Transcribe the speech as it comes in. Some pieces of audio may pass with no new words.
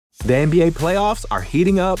The NBA playoffs are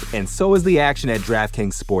heating up, and so is the action at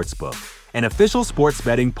DraftKings Sportsbook, an official sports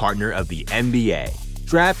betting partner of the NBA.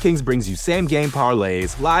 DraftKings brings you same-game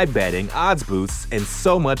parlays, live betting, odds boosts, and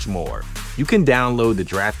so much more. You can download the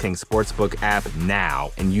DraftKings Sportsbook app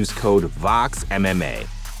now and use code VOXMMA.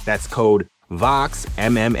 That's code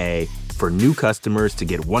VOXMMA for new customers to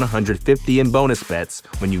get $150 in bonus bets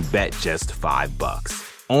when you bet just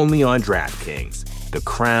 $5. Only on DraftKings. The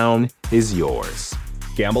crown is yours.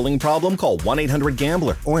 Gambling problem? Call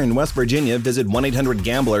 1-800-GAMBLER. Or in West Virginia, visit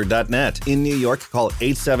 1-800-GAMBLER.net. In New York, call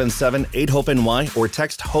 877-8-HOPE-NY or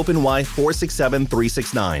text HOPE-NY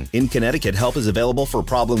 467-369. In Connecticut, help is available for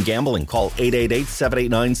problem gambling. Call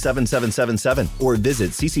 888-789-7777 or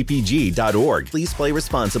visit ccpg.org. Please play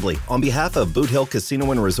responsibly. On behalf of Boot Hill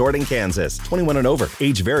Casino and Resort in Kansas, 21 and over.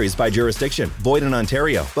 Age varies by jurisdiction. Void in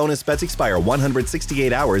Ontario. Bonus bets expire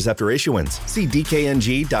 168 hours after issuance. See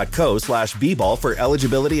dkng.co/bball for eligibility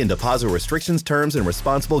and deposit restrictions, terms, and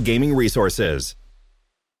responsible gaming resources.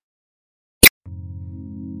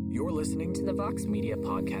 You're listening to the Vox Media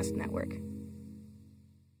Podcast Network.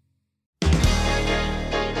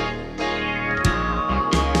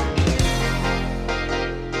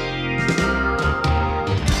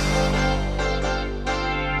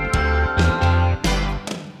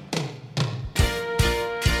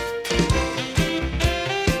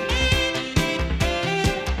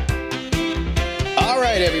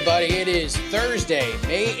 Everybody, it is Thursday,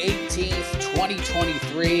 May 18th,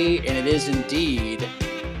 2023, and it is indeed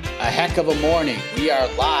a heck of a morning. We are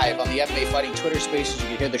live on the MMA Fighting Twitter Spaces. You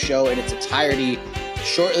can hear the show in its entirety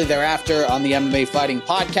shortly thereafter on the MMA Fighting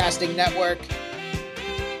Podcasting Network.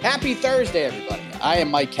 Happy Thursday, everybody. I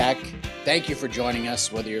am Mike Heck. Thank you for joining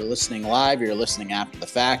us, whether you're listening live or you're listening after the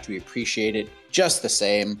fact. We appreciate it just the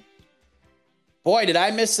same. Boy, did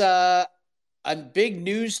I miss a big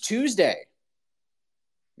news Tuesday.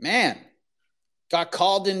 Man, got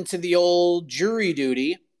called into the old jury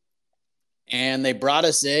duty, and they brought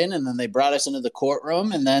us in, and then they brought us into the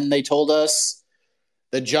courtroom, and then they told us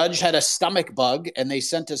the judge had a stomach bug, and they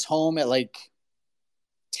sent us home at like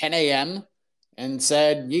 10 a.m. and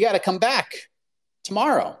said, you got to come back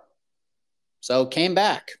tomorrow. So came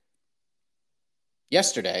back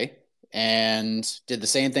yesterday and did the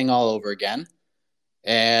same thing all over again.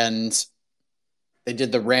 And they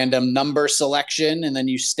did the random number selection, and then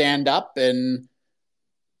you stand up and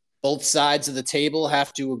both sides of the table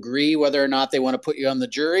have to agree whether or not they want to put you on the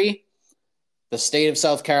jury. The state of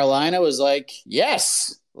South Carolina was like,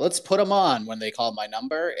 yes, let's put them on when they called my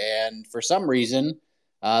number. And for some reason,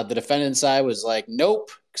 the defendant side was like,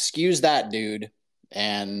 nope, excuse that, dude.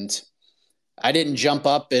 And I didn't jump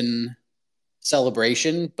up in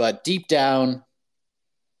celebration, but deep down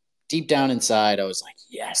inside, I was like,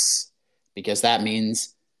 yes. Because that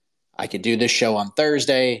means I could do this show on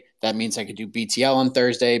Thursday. That means I could do BTL on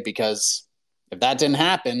Thursday, because if that didn't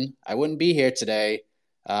happen, I wouldn't be here today.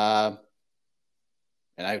 And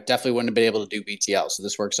I definitely wouldn't have been able to do BTL. So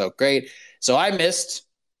this works out great. So I missed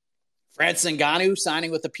Francis Ngannou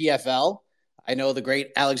signing with the PFL. I know the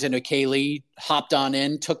great Alexander K. hopped on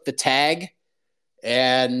in, took the tag,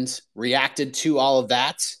 and reacted to all of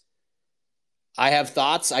that. I have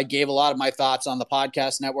thoughts. I gave a lot of my thoughts on the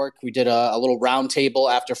podcast network. We did a little roundtable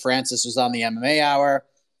after Francis was on the MMA Hour.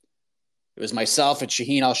 It was myself and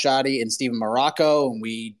Shaheen Al-Shadi and Stephen Morocco, and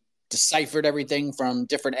we deciphered everything from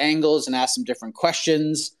different angles and asked some different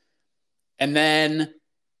questions. And then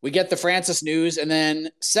we get the Francis news, and then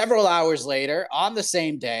several hours later, on the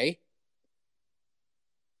same day,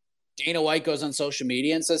 Dana White goes on social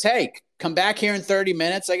media and says, hey, come back here in 30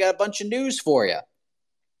 minutes. I got a bunch of news for you.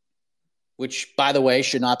 Which, by the way,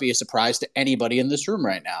 should not be a surprise to anybody in this room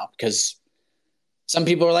right now, because some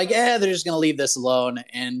people are like, they're just going to leave this alone.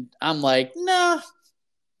 And I'm like, nah,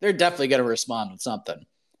 they're definitely going to respond with something.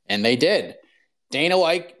 And they did. Dana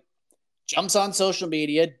White jumps on social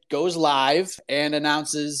media, goes live, and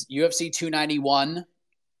announces UFC 291,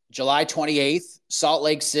 July 28th, Salt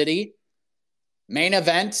Lake City. Main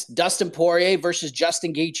event, Dustin Poirier versus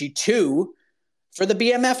Justin Gaethje 2 for the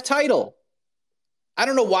BMF title. I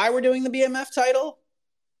don't know why we're doing the BMF title.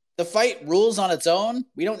 The fight rules on its own.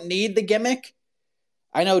 We don't need the gimmick.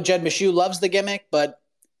 I know Jed Meshew loves the gimmick, but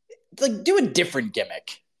like, do a different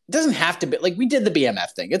gimmick. It doesn't have to be like we did the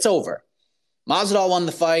BMF thing. It's over. Masvidal won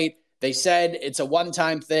the fight. They said it's a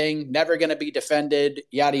one-time thing, never going to be defended,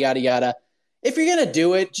 yada, yada, yada. If you're going to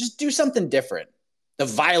do it, just do something different. The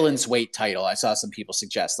violence weight title, I saw some people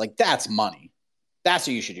suggest. Like, that's money. That's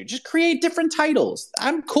what you should do. Just create different titles.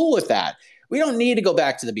 I'm cool with that. We don't need to go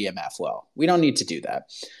back to the BMF. Well, we don't need to do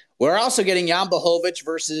that. We're also getting Jan Blachowicz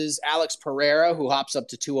versus Alex Pereira, who hops up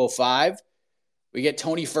to 205. We get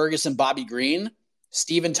Tony Ferguson, Bobby Green,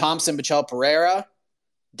 Stephen Thompson, Michel Pereira,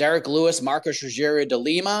 Derek Lewis, Marcos Rogério de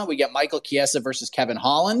Lima. We get Michael Chiesa versus Kevin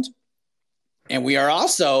Holland. And we are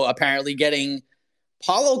also apparently getting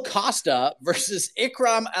Paulo Costa versus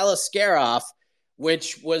Ikram Aliskerov,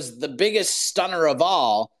 which was the biggest stunner of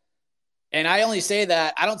all. And I only say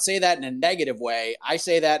that, I don't say that in a negative way. I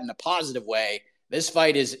say that in a positive way. This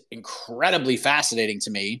fight is incredibly fascinating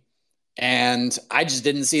to me. And I just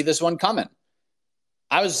didn't see this one coming.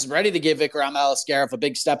 I was ready to give Ikram Aliskerov a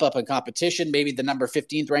big step up in competition. Maybe the number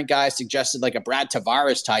 15th ranked guy suggested like a Brad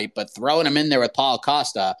Tavares type, but throwing him in there with Paulo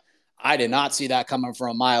Costa, I did not see that coming from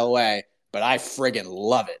a mile away, but I friggin'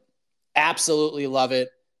 love it. Absolutely love it.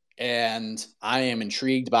 And I am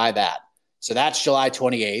intrigued by that. So that's July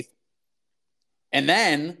 28th. And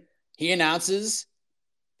then he announces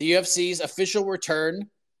the UFC's official return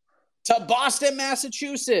to Boston,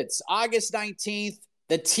 Massachusetts, August 19th,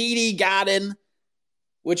 the TD Garden,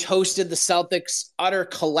 which hosted the Celtics' utter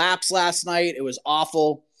collapse last night. It was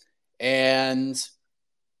awful. And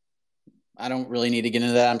I don't really need to get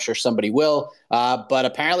into that. I'm sure somebody will. But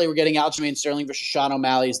apparently we're getting Aljamain Sterling versus Sean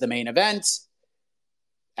O'Malley as the main event.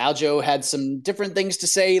 Aljo had some different things to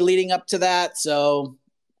say leading up to that. So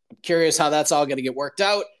I'm curious how that's all going to get worked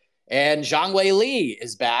out. And Zhang Wei Li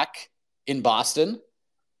is back in Boston.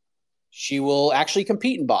 She will actually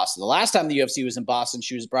compete in Boston. The last time the UFC was in Boston,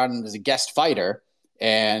 she was brought in as a guest fighter.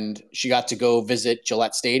 And she got to go visit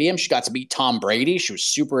Gillette Stadium. She got to meet Tom Brady. She was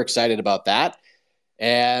super excited about that.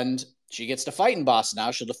 And she gets to fight in Boston now.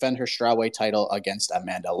 She'll defend her strawweight title against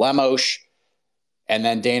Amanda Lemos. And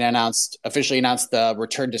then Dana officially announced the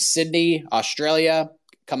return to Sydney, Australia,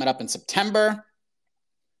 coming up in September.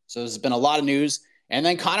 So there's been a lot of news. And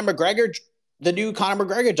then Conor McGregor, the new Conor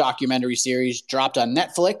McGregor documentary series dropped on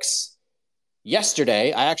Netflix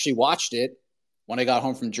yesterday. I actually watched it when I got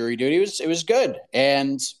home from jury duty. It was good.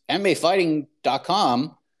 And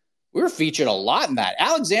MMAfighting.com, we were featured a lot in that.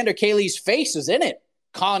 Alexander Kaylee's face was in it.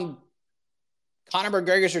 Conor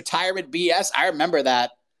McGregor's retirement BS. I remember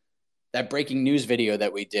that breaking news video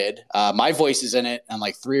that we did. My voice is in it on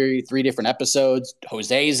like three different episodes.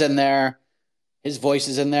 Jose's in there. His voice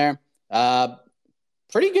is in there.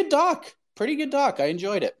 Pretty good doc. I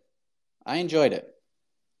enjoyed it.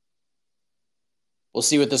 We'll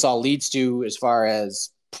see what this all leads to as far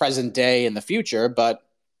as present day in the future. But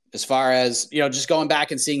as far as, just going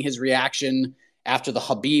back and seeing his reaction after the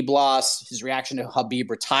Khabib loss, his reaction to Khabib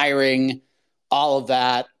retiring, all of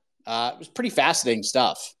that, it was pretty fascinating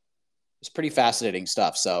stuff.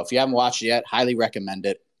 So if you haven't watched it yet, highly recommend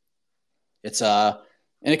it. It's and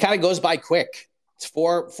it kind of goes by quick. It's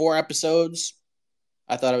four episodes.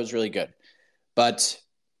 I thought it was really good. But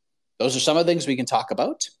those are some of the things we can talk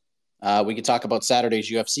about. We could talk about Saturday's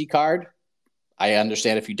UFC card. I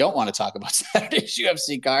understand if you don't want to talk about Saturday's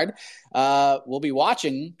UFC card. We'll be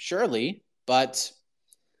watching, surely. But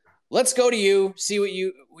let's go to you, see what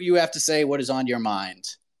you have to say, what is on your mind.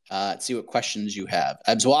 See what questions you have.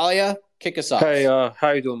 Abswalia, kick us off. Hey,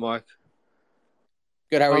 how you doing, Mike?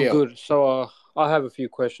 Good, how are you? I'm good. So I have a few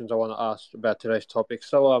questions I want to ask about today's topic.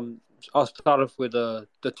 So I'll start off with the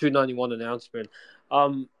 291 announcement.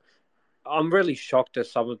 I'm really shocked at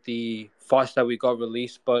some of the fights that we got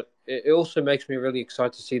released, but it also makes me really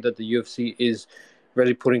excited to see that the UFC is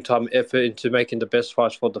really putting time and effort into making the best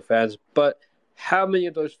fights for the fans. But how many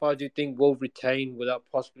of those fights do you think will retain without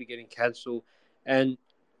possibly getting cancelled? And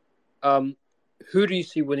who do you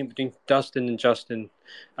see winning between Dustin and Justin?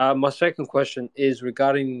 My second question is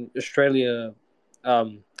regarding Australia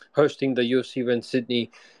hosting the UFC event in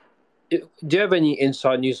Sydney. Do you have any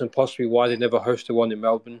inside news on possibly why they never hosted one in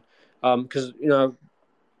Melbourne? Because,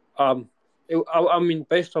 I mean,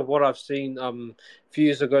 based on what I've seen a few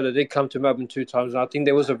years ago, they did come to Melbourne 2 times. And I think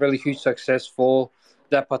there was a really huge success for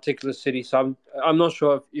that particular city. So I'm not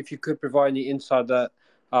sure if you could provide any insight that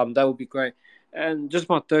would be great. And just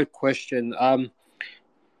my third question,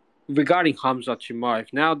 regarding Khamzat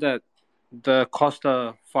Chimaev, now that the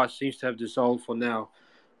Costa fight seems to have dissolved for now,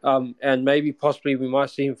 and maybe possibly we might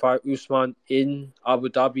see him fight Usman in Abu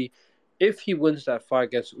Dhabi. If he wins that fight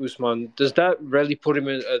against Usman, does that really put him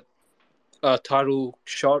in a title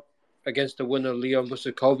shot against the winner, Leon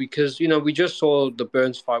Musakovi? Because, we just saw the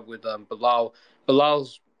Burns fight with Bilal.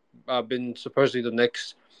 Bilal's been supposedly the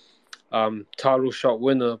next title shot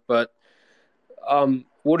winner, but I'm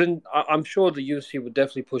sure the UFC would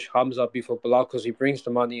definitely push Khamzat before Bilal because he brings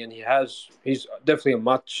the money and he's definitely a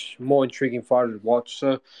much more intriguing fighter to watch.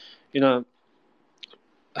 So,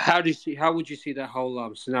 how would you see that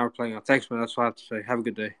whole scenario playing out? Thanks, man. That's what I have to say. Have a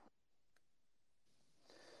good day.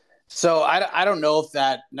 So I don't know if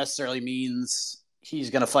that necessarily means he's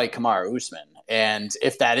going to fight Kamaru Usman. And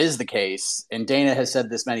if that is the case, and Dana has said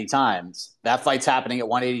this many times, that fight's happening at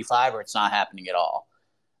 185 or it's not happening at all.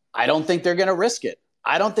 I don't think they're going to risk it.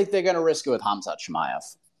 I don't think they're going to risk it with Khamzat Chimaev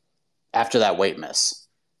after that weight miss.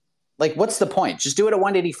 Like, what's the point? Just do it at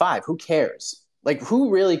 185. Who cares? Like,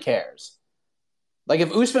 who really cares? Like,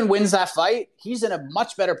 if Usman wins that fight, he's in a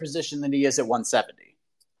much better position than he is at 170.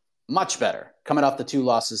 Much better, coming off the 2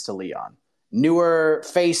 losses to Leon. Newer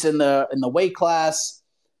face in the weight class.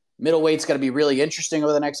 Middleweight's going to be really interesting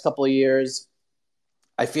over the next couple of years.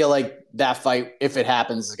 I feel like that fight, if it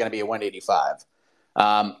happens, is going to be at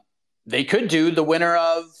 185. They could do the winner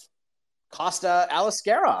of Costa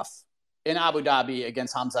Aliskerov in Abu Dhabi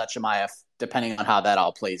against Khamzat Chimaev, depending on how that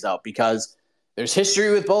all plays out, because there's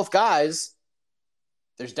history with both guys.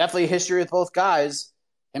 There's definitely a history with both guys.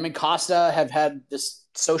 Him and Costa have had this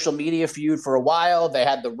social media feud for a while. They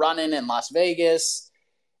had the run-in in Las Vegas.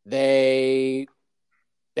 They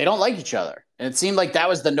don't like each other. And it seemed like that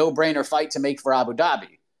was the no-brainer fight to make for Abu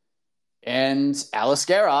Dhabi. And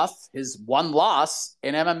Aliskerov, his one loss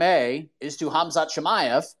in MMA is to Khamzat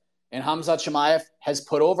Chimaev. And Khamzat Chimaev has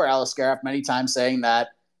put over Aliskerov many times, saying that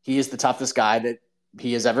he is the toughest guy that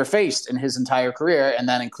he has ever faced in his entire career. And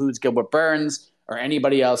that includes Gilbert Burns or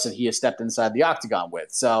anybody else that he has stepped inside the octagon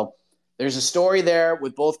with. So there's a story there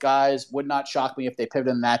with both guys. Would not shock me if they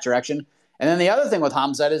pivot in that direction. And then the other thing with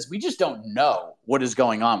Khamzat is we just don't know what is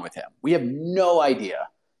going on with him. We have no idea.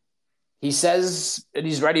 He says that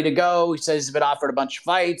he's ready to go. He says he's been offered a bunch of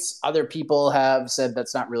fights. Other people have said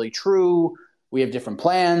that's not really true. We have different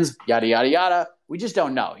plans, yada, yada, yada. We just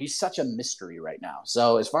don't know. He's such a mystery right now.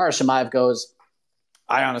 So as far as Chimaev goes,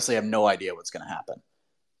 I honestly have no idea what's going to happen.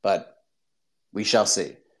 But we shall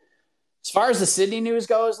see. As far as the Sydney news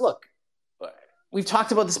goes, look, we've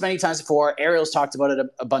talked about this many times before. Ariel's talked about it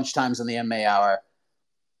a bunch of times on the MMA Hour.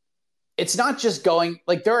 It's not just going,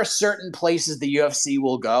 like, there are certain places the UFC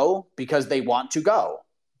will go because they want to go.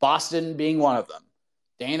 Boston being one of them.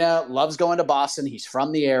 Dana loves going to Boston. He's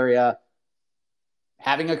from the area.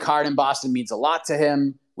 Having a card in Boston means a lot to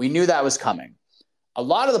him. We knew that was coming. A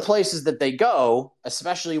lot of the places that they go,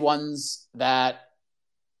 especially ones that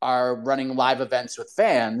are running live events with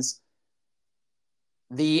fans,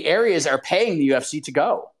 the areas are paying the UFC to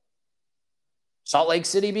go. Salt Lake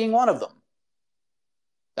City being one of them.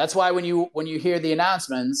 That's why when you hear the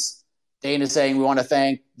announcements, Dana's saying we want to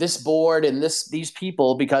thank this board and these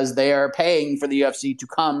people because they are paying for the UFC to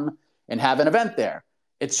come and have an event there.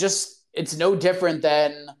 It's no different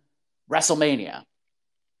than WrestleMania.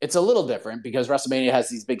 It's a little different because WrestleMania has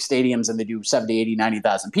these big stadiums and they do 70, 80,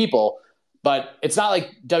 90,000 people. But it's not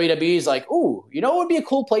like WWE is like, ooh, you know what would be a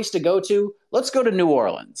cool place to go to? Let's go to New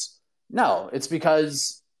Orleans. No, it's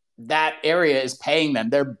because that area is paying them.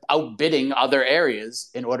 They're outbidding other areas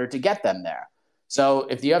in order to get them there. So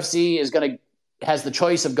if the UFC has the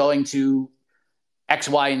choice of going to X,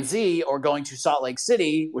 Y, and Z or going to Salt Lake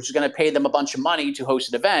City, which is going to pay them a bunch of money to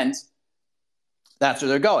host an event, that's where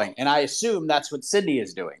they're going. And I assume that's what Sydney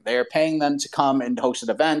is doing. They are paying them to come and host an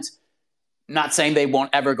event. Not saying they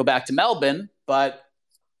won't ever go back to Melbourne, but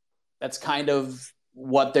that's kind of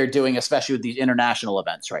what they're doing, especially with these international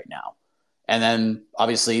events right now. And then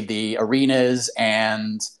obviously the arenas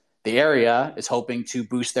and the area is hoping to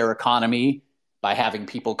boost their economy by having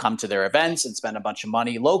people come to their events and spend a bunch of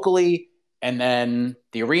money locally. And then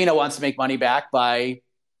the arena wants to make money back by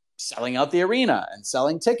selling out the arena and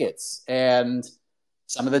selling tickets. And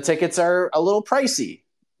some of the tickets are a little pricey,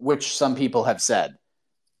 which some people have said.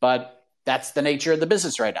 But that's the nature of the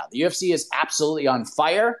business right now. The UFC is absolutely on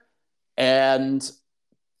fire, and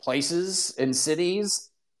places in cities,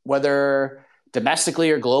 whether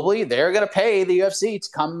domestically or globally, they're going to pay the UFC to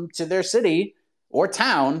come to their city or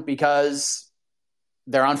town because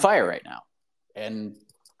they're on fire right now. And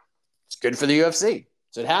it's good for the UFC.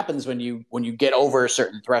 So it happens when you get over a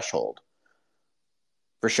certain threshold,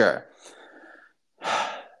 for sure.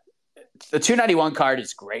 The 291 card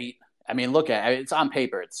is great. I mean, look at it. It's on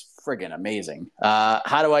paper. It's friggin' amazing.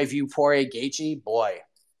 How do I view Poirier Gaethje? Boy,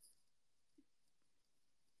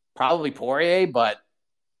 probably Poirier, but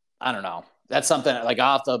I don't know. That's something like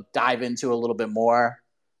I'll have to dive into a little bit more.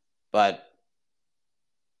 But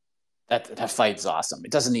that fight's awesome.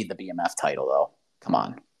 It doesn't need the BMF title, though. Come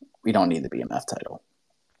on. We don't need the BMF title.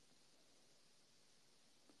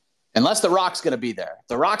 Unless The Rock's going to be there.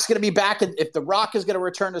 The Rock's going to be back. If The Rock is going to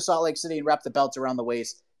return to Salt Lake City and wrap the belt around the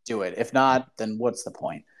waist, do it. If not, then what's the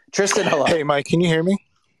point? Tristan, hello. Hey, Mike, can you hear me?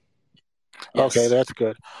 Yes. Okay, that's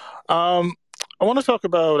good. I want to talk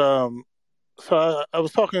about so I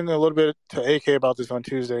was talking a little bit to AK about this on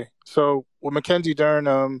Tuesday. So with Mackenzie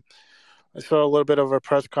Dern, I saw a little bit of her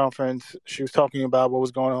press conference. She was talking about what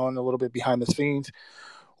was going on a little bit behind the scenes,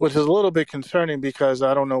 which is a little bit concerning because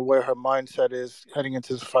I don't know where her mindset is heading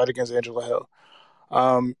into this fight against Angela Hill.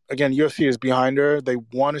 Again, UFC is behind her. They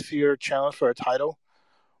want to see her challenge for a title,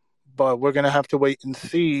 but we're going to have to wait and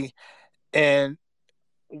see. And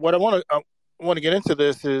what I want to get into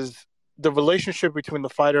this is the relationship between the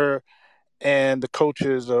fighter and the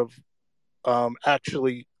coaches of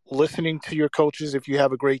actually listening to your coaches if you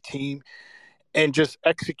have a great team and just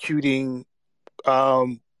executing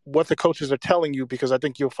what the coaches are telling you, because I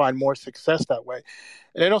think you'll find more success that way.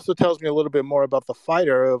 And it also tells me a little bit more about the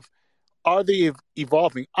fighter of, are they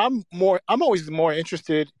evolving? I'm always more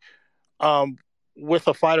interested um, with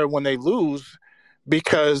a fighter when they lose,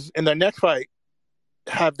 because in their next fight,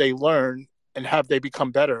 have they learned and have they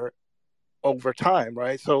become better over time,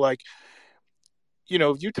 right? So like,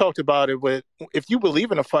 you talked about it with, if you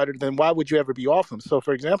believe in a fighter, then why would you ever be off him? So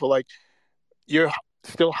for example, like, you're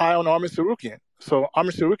still high on Armin Sarukian. So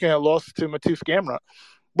Armin Sarukian had lost to Mateusz Gamrot,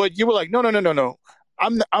 but you were like, no, no, no, no, no.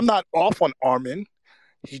 I'm not off on Armin.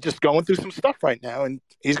 He's just going through some stuff right now, and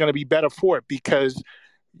he's going to be better for it because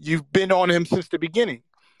you've been on him since the beginning.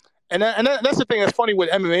 That's the thing that's funny with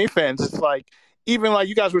MMA fans. It's like, even like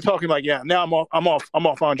you guys were talking, like, yeah, now I'm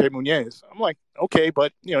off Andre Muniz. I'm like, okay,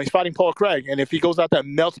 but he's fighting Paul Craig, and if he goes out there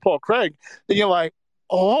and melts Paul Craig, then you're like,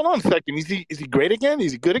 oh, hold on a second, is he great again?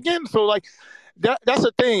 Is he good again? So like, that's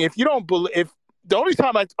the thing. If you don't believe, if the only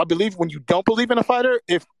time I believe when you don't believe in a fighter,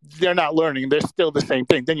 if they're not learning, they're still the same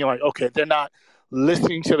thing. Then you're like, okay, they're not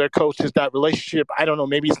listening to their coaches. That relationship, I don't know,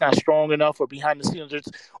 maybe it's not strong enough, or behind the scenes,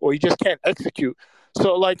 or you just can't execute.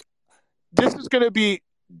 So like, this is going to be,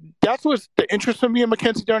 that's what's the interest of me in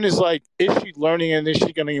Mackenzie Dern is like, is she learning and is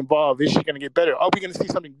she going to evolve? Is she going to get better? Are we going to see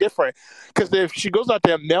something different? Because if she goes out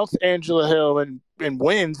there, melts Angela Hill and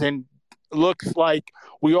wins and looks like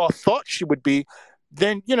we all thought she would be,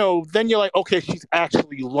 then then you're like, okay, she's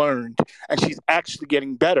actually learned and she's actually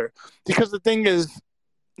getting better. Because the thing is,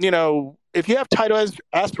 if you have title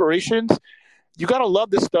aspirations, you got to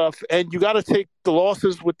love this stuff and you got to take the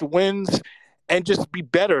losses with the wins and just be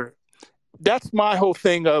better. That's my whole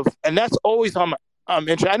thing of, and that's always I'm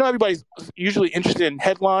interested. I know everybody's usually interested in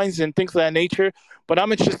headlines and things of that nature, but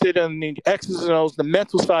I'm interested in the X's and O's, the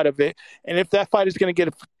mental side of it, and if that fight is going to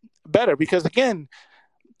get better. Because again,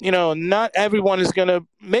 not everyone is going to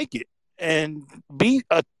make it and be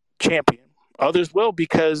a champion. Others will,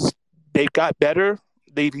 because they've got better,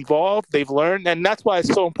 they've evolved, they've learned, and that's why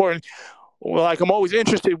it's so important. Like, I'm always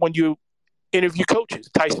interested when you interview coaches,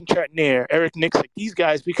 Tyson Chatnier, Eric Nixick, these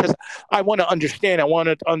guys, because I want to understand. I want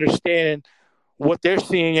to understand what they're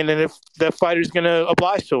seeing, and then if the fighter's going to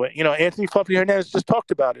oblige to it. Anthony Fluffy Hernandez just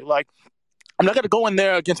talked about it. Like, I'm not going to go in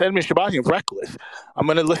there against Edmund Shabazian reckless. I'm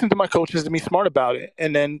going to listen to my coaches and be smart about it,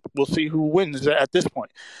 and then we'll see who wins at this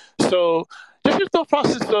point. So just the thought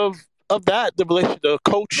process of that, the relationship, the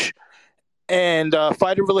coach and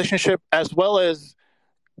fighter relationship, as well as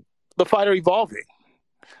the fighter evolving.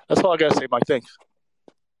 That's all I got to say, Mike. Thanks.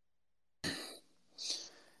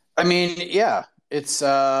 I mean, yeah, it's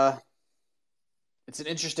an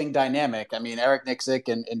interesting dynamic. I mean, Eric Nixick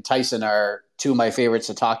and Tyson are two of my favorites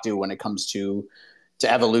to talk to when it comes to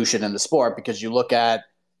evolution in the sport, because you look at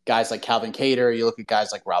guys like Calvin Kattar, you look at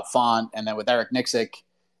guys like Rob Font, and then with Eric Nixick,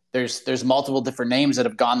 there's multiple different names that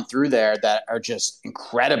have gone through there that are just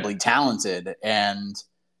incredibly talented, and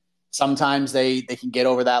sometimes they can get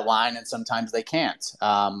over that line and sometimes they can't.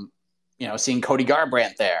 Seeing Cody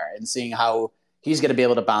Garbrandt there and seeing how he's going to be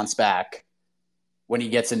able to bounce back when he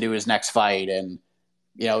gets into his next fight, and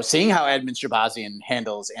seeing how Edmund Shabazian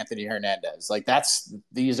handles Anthony Hernandez. Like,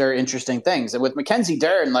 these are interesting things. And with Mackenzie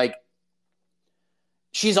Dern, like,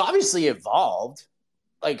 she's obviously evolved.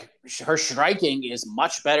 Like, her striking is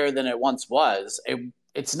much better than it once was.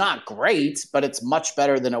 It's not great, but it's much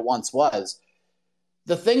better than it once was.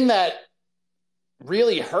 The thing that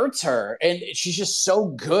really hurts her, and she's just so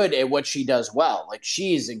good at what she does well. Like,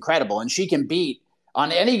 she's incredible, and she can beat,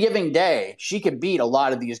 on any given day, she can beat a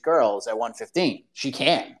lot of these girls at 115. She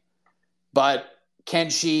can. But can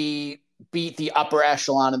she beat the upper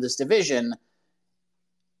echelon of this division?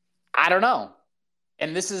 I don't know.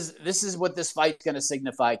 And this is what this fight's going to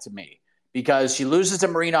signify to me, because she loses to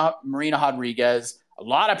Marina Rodriguez. A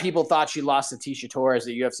lot of people thought she lost to Tisha Torres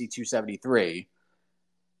at UFC 273.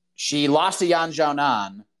 She lost to Yan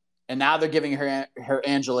Xiaonan, and now they're giving her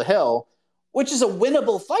Angela Hill, which is a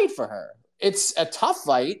winnable fight for her. It's a tough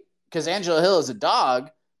fight because Angela Hill is a dog,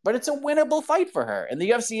 but it's a winnable fight for her. And the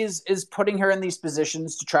UFC is putting her in these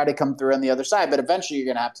positions to try to come through on the other side, but eventually you're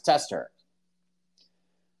going to have to test her.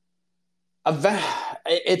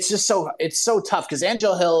 It's so tough because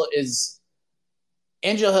Angela Hill is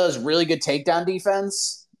Angela Hill has really good takedown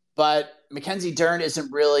defense, but Mackenzie Dern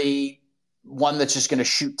isn't really one that's just going to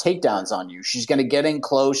shoot takedowns on you. She's going to get in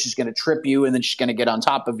close, she's going to trip you, and then she's going to get on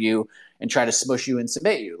top of you and try to smush you and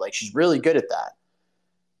submit you. Like, she's really good at that.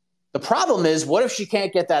 The problem is, what if she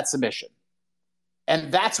can't get that submission?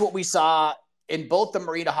 And that's what we saw in both the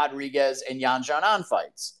Marina Rodriguez and Yan Xiaonan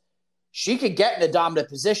fights. She could get in a dominant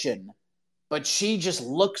position, but she just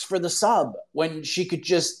looks for the sub when she could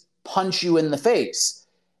just punch you in the face.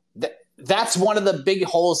 That's one of the big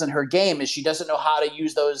holes in her game, is she doesn't know how to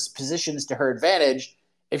use those positions to her advantage.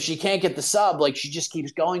 If she can't get the sub, like, she just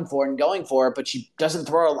keeps going for it, but she doesn't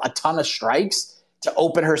throw a ton of strikes to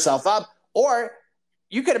open herself up. Or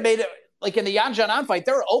you could have made it, like in the Yan Xiaonan fight,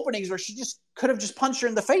 there were openings where she just could have just punched her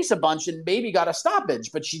in the face a bunch and maybe got a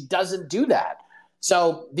stoppage, but she doesn't do that.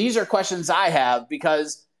 So these are questions I have,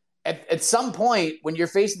 because at some point when you're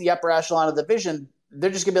facing the upper echelon of the division,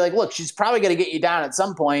 they're just going to be like, look, she's probably going to get you down at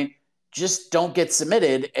some point. Just don't get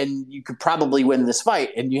submitted, and you could probably win this fight.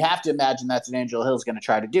 And you have to imagine that's what Angela Hill is going to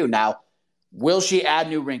try to do. Now, will she add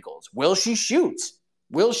new wrinkles? Will she shoot?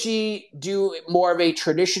 Will she do more of a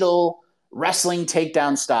traditional wrestling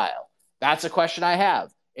takedown style? That's a question I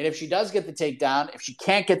have. And if she does get the takedown, if she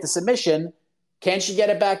can't get the submission, can she get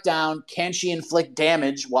it back down? Can she inflict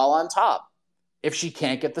damage while on top if she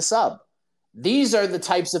can't get the sub? These are the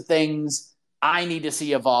types of things I need to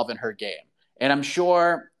see evolve in her game. And I'm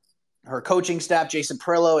sure her coaching staff, Jason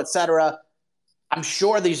Perillo, etc., I'm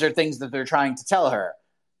sure these are things that they're trying to tell her.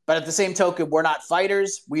 But at the same token, we're not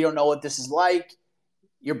fighters. We don't know what this is like.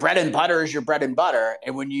 Your bread and butter is your bread and butter.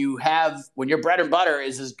 And when your bread and butter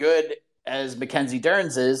is as good as Mackenzie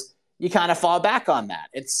Dern's is, you kind of fall back on that.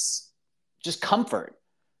 It's just comfort.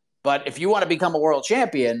 But if you want to become a world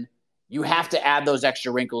champion, you have to add those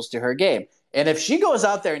extra wrinkles to her game. And if she goes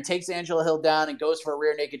out there and takes Angela Hill down and goes for a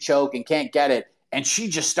rear naked choke and can't get it, and she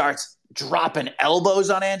just starts dropping elbows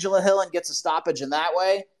on Angela Hill and gets a stoppage in that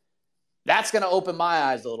way, that's going to open my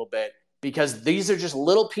eyes a little bit, because these are just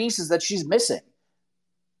little pieces that she's missing.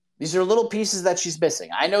 These are little pieces that she's missing.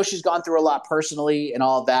 I know she's gone through a lot personally and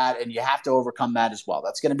all of that, and you have to overcome that as well.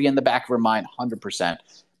 That's going to be in the back of her mind 100%.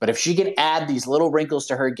 But if she can add these little wrinkles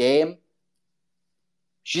to her game,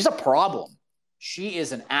 she's a problem. She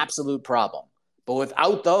is an absolute problem. But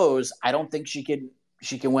without those, I don't think she can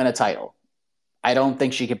win a title. I don't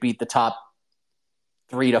think she could beat the top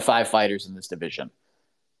 3 to 5 fighters in this division.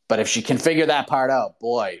 But if she can figure that part out,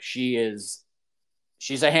 boy, she's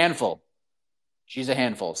a handful. She's a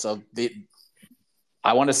handful. So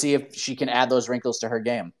I want to see if she can add those wrinkles to her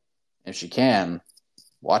game. If she can,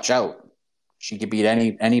 watch out. She could beat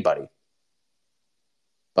anybody.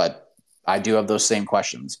 But I do have those same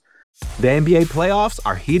questions. The NBA playoffs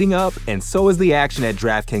are heating up, and so is the action at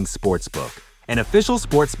DraftKings Sportsbook, an official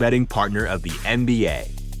sports betting partner of the NBA.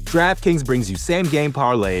 DraftKings brings you same-game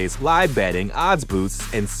parlays, live betting, odds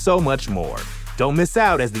boosts, and so much more. Don't miss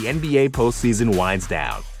out as the NBA postseason winds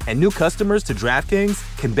down. And new customers to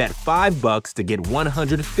DraftKings can bet $5 to get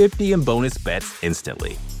 $150 in bonus bets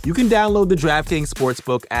instantly. You can download the DraftKings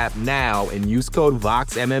Sportsbook app now and use code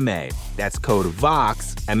VOXMMA. That's code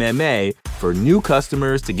VOXMMA for new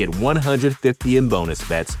customers to get $150 in bonus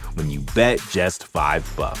bets when you bet just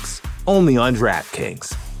 $5. Only on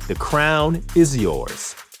DraftKings. The crown is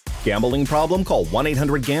yours. Gambling problem? Call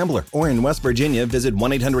 1-800-GAMBLER. Or in West Virginia, visit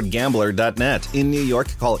 1-800-GAMBLER.net. In New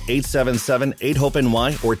York, call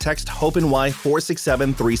 877-8-HOPE-NY or text HOPE-NY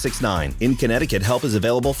 467-369. In Connecticut, help is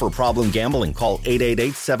available for problem gambling. Call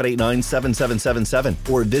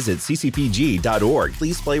 888-789-7777 or visit ccpg.org.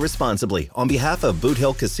 Please play responsibly. On behalf of Boot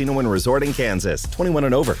Hill Casino and Resort in Kansas, 21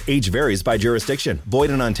 and over. Age varies by jurisdiction.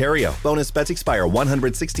 Void in Ontario. Bonus bets expire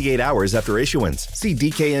 168 hours after issuance. See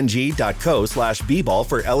dkng.co/bball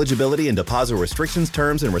for eligibility and deposit restrictions,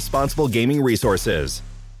 terms, and responsible gaming resources.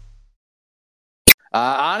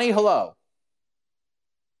 Ani, hello.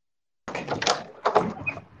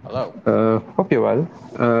 Hello. Hope you're well.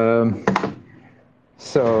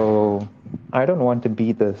 So I don't want to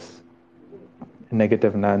be this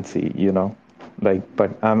negative Nancy,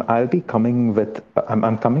 but I'll be coming with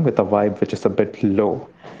I'm coming with a vibe which is a bit low,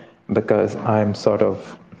 because I'm sort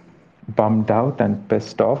of bummed out and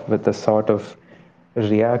pissed off with the sort of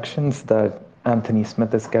reactions that Anthony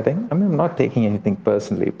Smith is getting. I mean, I'm not taking anything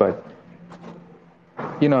personally, but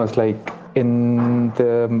it's like in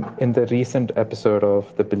the recent episode of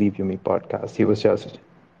the Believe You Me podcast, he was just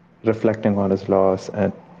reflecting on his loss,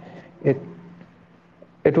 and it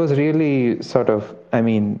was really sort of,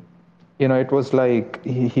 it was like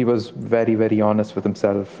he was very, very honest with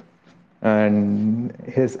himself, and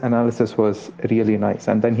his analysis was really nice.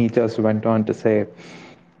 And then he just went on to say,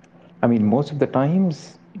 I mean, most of the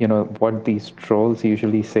times, what these trolls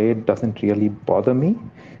usually say doesn't really bother me,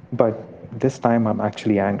 but this time I'm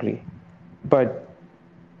actually angry. But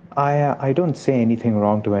I don't say anything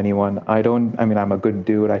wrong to anyone. I mean, I'm a good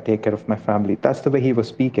dude. I take care of my family. That's the way he was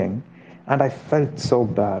speaking. And I felt so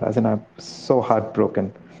bad, as in I'm so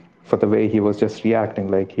heartbroken for the way he was just reacting.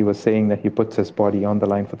 Like he was saying that he puts his body on the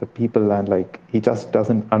line for the people, and like he just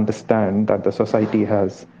doesn't understand that the society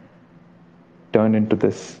has turned into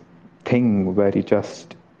this thing where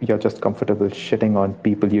you're just comfortable shitting on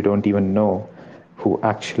people you don't even know who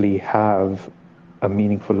actually have a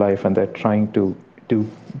meaningful life, and they're trying to do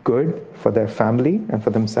good for their family and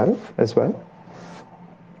for themselves as well.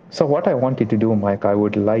 So, what I want you to do, Mike, I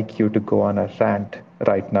would like you to go on a rant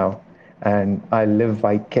right now, and I live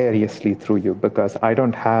vicariously through you because I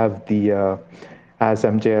don't have as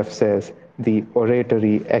MJF says, the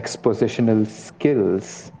oratory expositional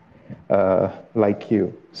skills like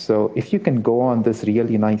you. So, if you can go on this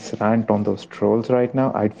really nice rant on those trolls right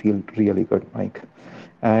now, I'd feel really good, Mike.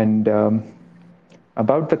 And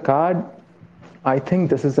about the card, I think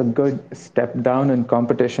this is a good step down in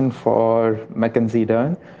competition for Mackenzie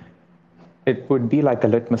Dern. It would be like a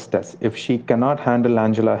litmus test. If she cannot handle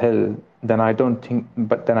Angela Hill, then I don't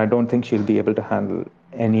think she'll be able to handle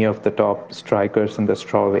any of the top strikers in the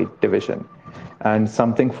strawweight division. And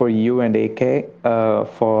something for you and AK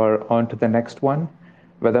for on to the next one.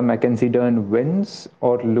 Whether Mackenzie Dern wins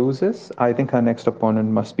or loses, I think her next opponent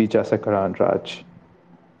must be Jessica Andrade.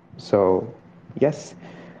 So, yes,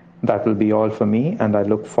 that will be all for me, and I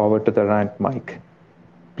look forward to the rant, Mike.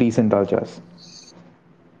 Please indulge us.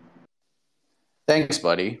 Thanks,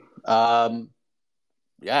 buddy. Yeah,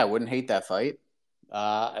 I wouldn't hate that fight.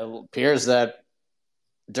 It appears that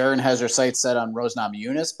Dern has her sights set on Rose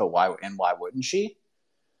Namajunas, but why wouldn't she?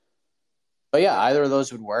 But yeah, either of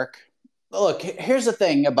those would work. But look, here's the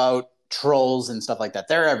thing about trolls and stuff like that.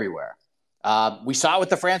 They're everywhere. We saw it with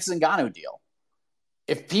the Francis Ngannou deal.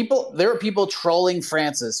 There are people trolling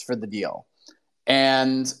Francis for the deal,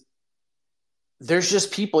 and there's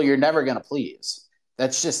just people you're never going to please.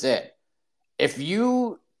 That's just it. If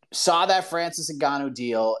you saw that Francis Ngannou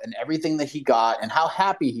deal and everything that he got and how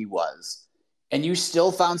happy he was, and you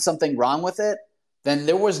still found something wrong with it, then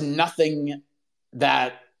there was nothing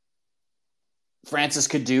that Francis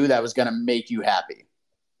could do that was going to make you happy.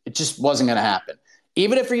 It just wasn't going to happen.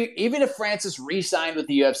 Even if Francis re-signed with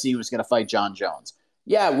the UFC, was going to fight John Jones,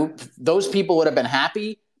 yeah, those people would have been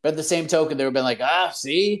happy. But at the same token, they would have been like,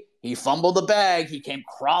 see, he fumbled the bag. He came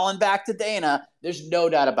crawling back to Dana. There's no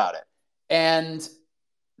doubt about it. And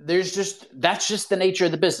that's just the nature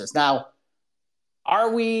of the business. Now,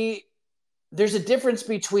 there's a difference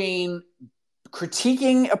between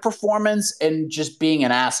critiquing a performance and just being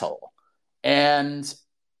an asshole. And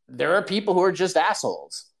there are people who are just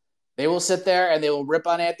assholes. They will sit there and they will rip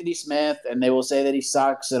on Anthony Smith and they will say that he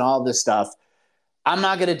sucks and all this stuff. I'm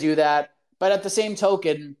not going to do that. But at the same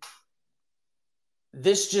token,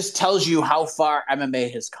 this just tells you how far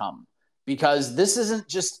MMA has come, because this isn't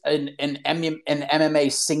just an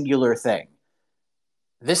MMA singular thing.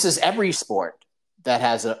 This is every sport that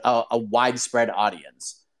has a widespread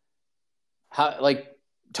audience. Like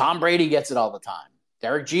Tom Brady gets it all the time.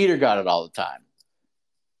 Derek Jeter got it all the time.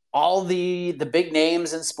 All the big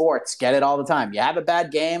names in sports get it all the time. You have a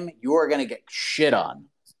bad game, you are going to get shit on.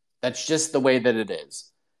 That's just the way that it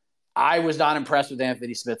is. I was not impressed with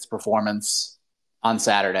Anthony Smith's performance on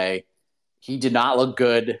Saturday. He did not look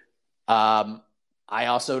good. I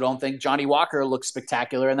also don't think Johnny Walker looked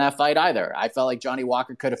spectacular in that fight either. I felt like Johnny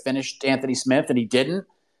Walker could have finished Anthony Smith, and he didn't.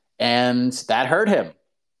 And that hurt him.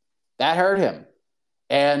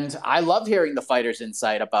 And I love hearing the fighters'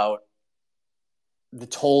 insight about the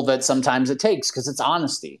toll that sometimes it takes, because it's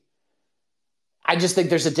honesty. I just think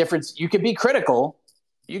there's a difference. You can be critical,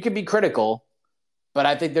 but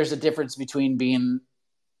I think there's a difference between being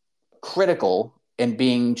critical and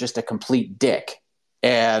being just a complete dick.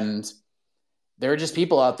 And there are just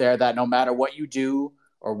people out there that no matter what you do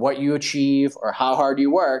or what you achieve or how hard you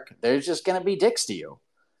work, they're just going to be dicks to you.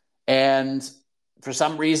 And for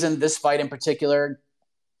some reason, this fight in particular,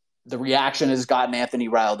 the reaction has gotten Anthony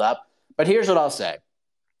riled up. But here's what I'll say.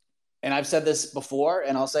 And I've said this before,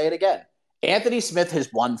 and I'll say it again. Anthony Smith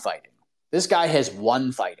has won fighting. This guy has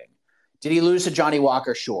won fighting. Did he lose to Johnny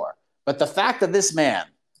Walker? Sure. But the fact that this man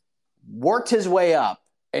worked his way up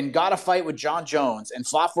and got a fight with John Jones and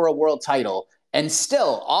fought for a world title, and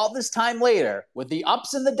still, all this time later, with the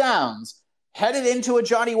ups and the downs, headed into a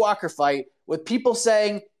Johnny Walker fight with people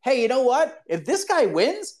saying, hey, you know what? If this guy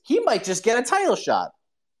wins, he might just get a title shot.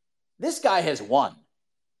 This guy has won.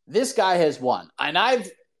 And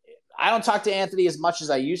I don't talk to Anthony as much as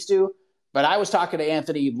I used to, but I was talking to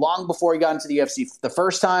Anthony long before he got into the UFC the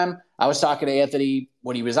first time. I was talking to Anthony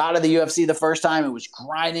when he was out of the UFC the first time. It was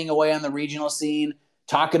grinding away on the regional scene,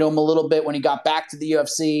 talking to him a little bit when he got back to the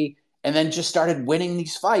UFC, and then just started winning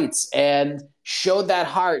these fights and showed that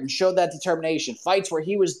heart and showed that determination. Fights where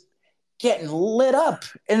he was getting lit up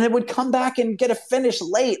and then would come back and get a finish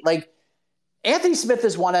late. Like, Anthony Smith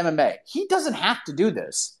has won MMA. He doesn't have to do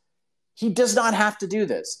this. He does not have to do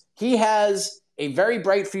this. He has a very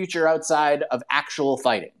bright future outside of actual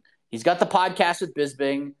fighting. He's got the podcast with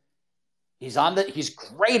Bisbing. He's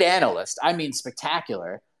great analyst. I mean,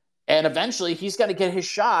 spectacular. And eventually he's going to get his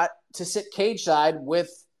shot to sit cage side with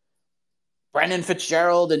Brendan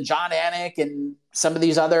Fitzgerald and John Anik and some of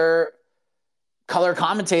these other color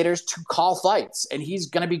commentators to call fights. And he's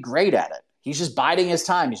going to be great at it. He's just biding his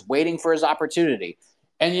time. He's waiting for his opportunity.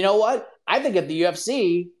 And you know what? I think if the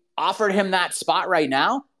UFC offered him that spot right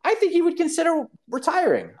now, I think he would consider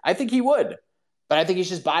retiring. I think he would. But I think he's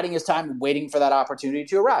just biding his time and waiting for that opportunity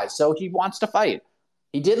to arise. So he wants to fight.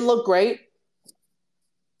 He didn't look great.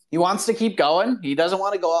 He wants to keep going. He doesn't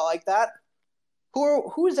want to go out like that.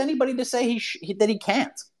 Who is anybody to say that he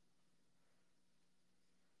can't?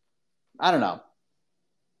 I don't know.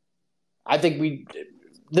 I think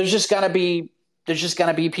there's just gonna be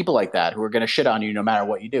people like that who are gonna shit on you no matter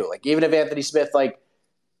what you do. Like, even if Anthony Smith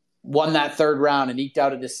won that third round and eked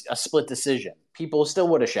out a split decision, people still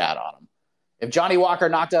would have shat on him. If Johnny Walker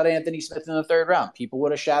knocked out Anthony Smith in the third round, people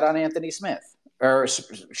would have shat on Anthony Smith or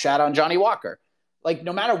shat on Johnny Walker. Like,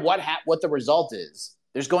 no matter what the result is,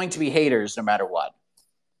 there's going to be haters no matter what.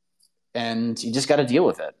 And you just got to deal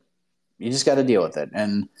with it.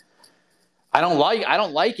 And I don't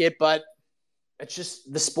like it, but it's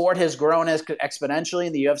just the sport has grown exponentially,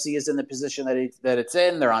 and the UFC is in the position that it's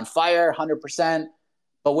in. They're on fire, 100%.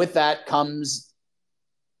 But with that comes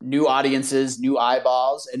new audiences, new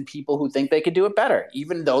eyeballs, and people who think they could do it better,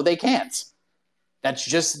 even though they can't. That's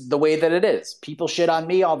just the way that it is. People shit on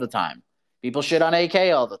me all the time. People shit on AK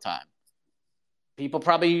all the time. People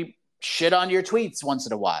probably shit on your tweets once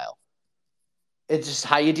in a while. It's just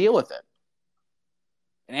how you deal with it.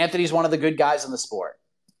 And Anthony's one of the good guys in the sport.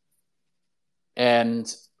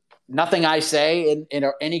 And nothing I say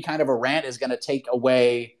in any kind of a rant is going to take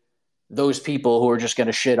away those people who are just going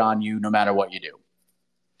to shit on you no matter what you do.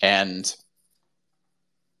 And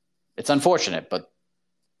it's unfortunate, but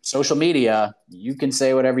social media, you can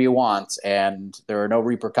say whatever you want and there are no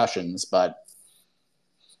repercussions, but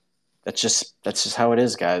that's just how it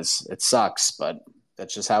is, guys. It sucks, but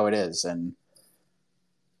that's just how it is. And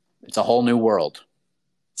it's a whole new world.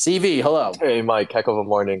 CV, hello. Hey, Mike. Heck of a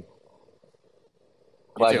morning.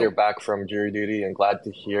 Glad you're back from jury duty and glad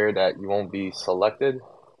to hear that you won't be selected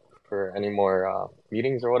for any more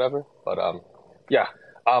meetings or whatever. But yeah,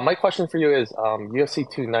 my question for you is UFC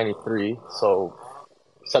 293. So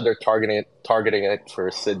you said they're targeting it for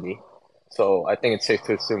Sydney. So I think it's safe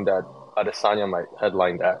to assume that Adesanya might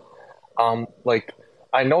headline that.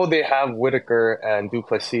 I know they have Whitaker and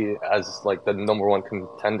Duplessis as the number one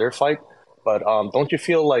contender fight, but don't you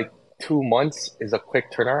feel like 2 months is a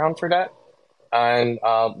quick turnaround for that? And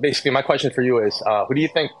basically, my question for you is, who do you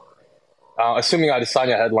think, assuming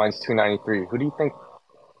Adesanya headlines 293, who do you think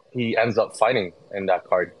he ends up fighting in that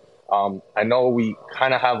card? I know we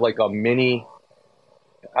kind of have a mini,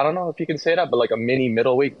 I don't know if you can say that, but a mini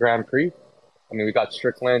middleweight Grand Prix. I mean, we got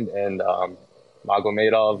Strickland and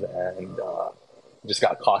Magomedov, and just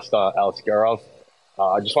got Costa Aliskerov.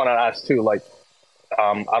 I just wanted to ask too,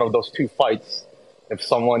 out of those two fights, if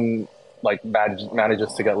someone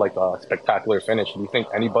manages to get a spectacular finish, do you think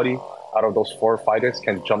anybody out of those four fighters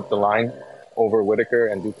can jump the line over Whitaker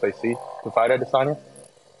and Duplessis to fight Adesanya?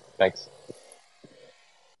 Thanks.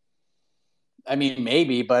 I mean,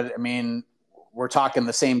 maybe, but I mean, we're talking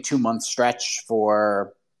the same 2 month stretch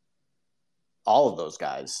for all of those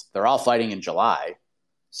guys. They're all fighting in July.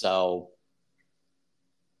 So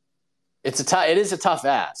it is a tough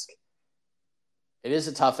ask. It is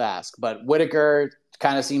a tough ask, but Whitaker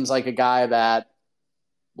kind of seems like a guy that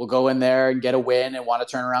will go in there and get a win and want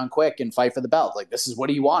to turn around quick and fight for the belt. This is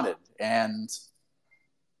what he wanted, and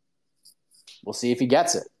we'll see if he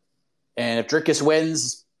gets it. And if Dricus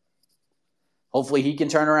wins, hopefully he can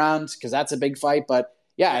turn around because that's a big fight. But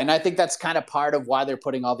yeah, and I think that's kind of part of why they're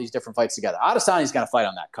putting all these different fights together. Adesanya's going to fight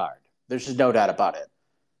on that card. There's just no doubt about it.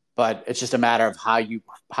 But it's just a matter of how you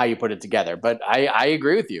put it together. But I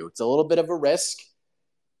agree with you. It's a little bit of a risk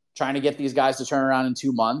trying to get these guys to turn around in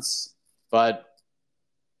 2 months. But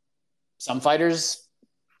some fighters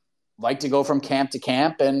like to go from camp to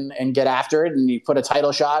camp and get after it. And you put a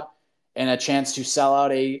title shot and a chance to sell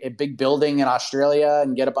out a big building in Australia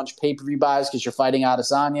and get a bunch of pay-per-view buys because you're fighting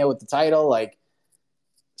Adesanya with the title. Like,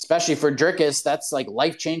 especially for Dricus, that's like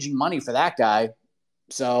life-changing money for that guy.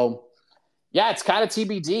 So, yeah, it's kind of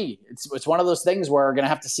TBD. It's one of those things where we're going to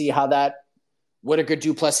have to see how that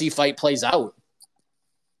Whittaker-Duplessis fight plays out.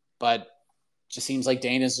 But just seems like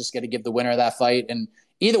Dana's just going to give the winner of that fight. And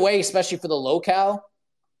either way, especially for the locale,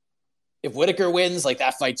 if Whittaker wins, like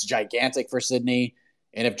that fight's gigantic for Sydney.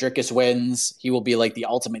 And if Dricus wins, he will be like the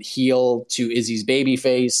ultimate heel to Izzy's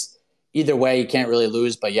babyface. Either way, you can't really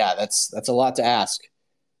lose. But yeah, that's a lot to ask,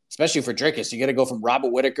 especially for Dricus. You got to go from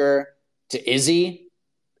Robert Whittaker to Izzy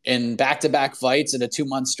in back-to-back fights in a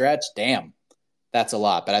 2-month stretch. Damn, that's a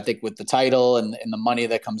lot. But I think with the title and the money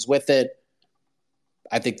that comes with it,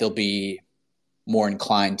 I think they'll be more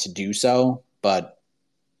inclined to do so. But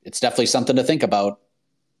it's definitely something to think about.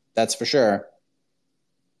 That's for sure.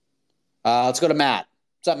 Let's go to Matt.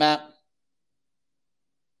 What's up, Matt?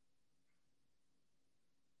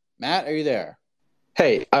 Matt, are you there?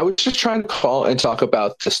 Hey, I was just trying to call and talk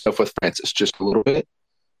about the stuff with Francis just a little bit.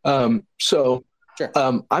 Sure.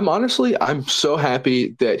 I'm so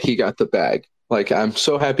happy that he got the bag. Like, I'm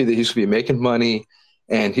so happy that he's going to be making money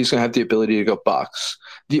and he's going to have the ability to go box.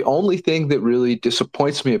 The only thing that really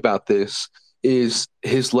disappoints me about this is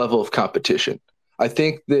his level of competition. I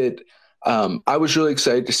think that I was really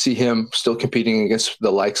excited to see him still competing against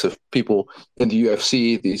the likes of people in the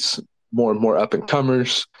UFC, these more and more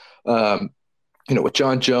up-and-comers, with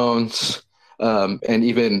John Jones, and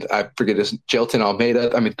even, I forget his, Jelton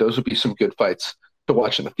Almeida. I mean, those would be some good fights to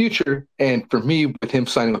watch in the future. And for me, with him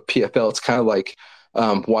signing with PFL, it's kind of like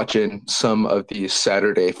watching some of these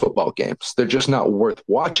Saturday football games. They're just not worth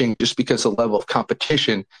watching just because the level of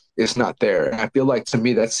competition is not there. And I feel like, to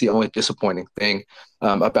me, that's the only disappointing thing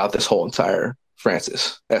about this whole entire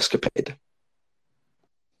Francis escapade.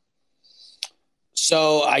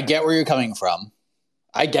 So I get where you're coming from.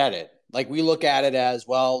 I get it. Like, we look at it as,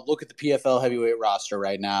 well, look at the PFL heavyweight roster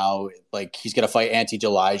right now. Like, he's going to fight Ante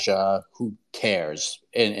Elijah. Who cares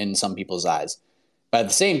in some people's eyes? But at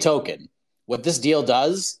the same token, what this deal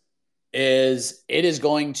does is it is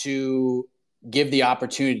going to give the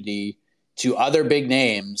opportunity to other big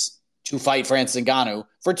names to fight Francis Ngannou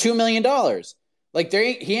for $2 million. Like,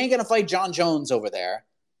 he ain't going to fight John Jones over there.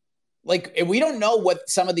 Like, we don't know what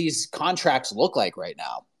some of these contracts look like right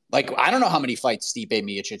now. Like, I don't know how many fights Stipe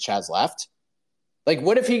Miocic has left. Like,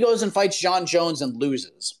 what if he goes and fights John Jones and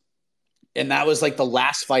loses? And that was like the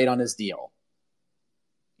last fight on his deal.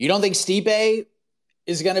 You don't think Stipe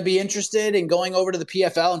is going to be interested in going over to the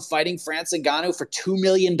PFL and fighting Francis Ngannou for $2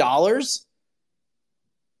 million?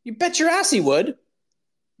 You bet your ass he would.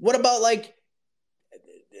 What about, like,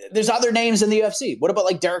 there's other names in the UFC. What about,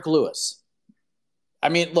 like, Derek Lewis? I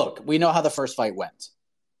mean, look, we know how the first fight went.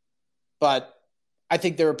 But I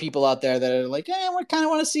think there are people out there that are like, we kind of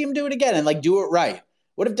want to see him do it again and, like, do it right.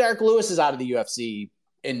 What if Derek Lewis is out of the UFC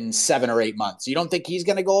in 7 or 8 months? You don't think he's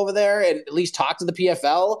going to go over there and at least talk to the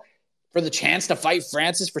PFL for the chance to fight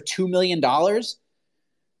Francis for $2 million?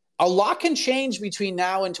 A lot can change between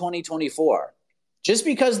now and 2024. Just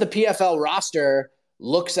because the PFL roster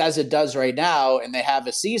looks as it does right now and they have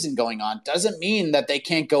a season going on doesn't mean that they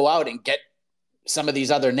can't go out and get some of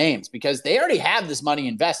these other names, because they already have this money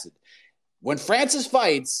invested. When Francis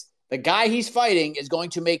fights, the guy he's fighting is going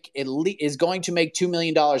to make $2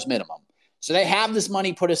 million minimum. So they have this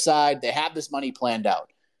money put aside. They have this money planned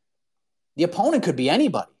out. The opponent could be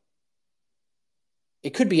anybody.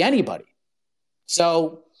 It could be anybody.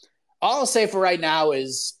 So all I'll say for right now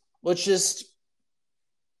is let's just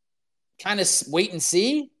kind of wait and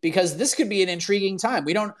see, because this could be an intriguing time.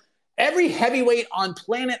 Every heavyweight on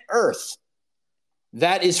planet Earth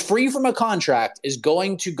that is free from a contract is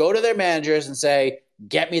going to go to their managers and say,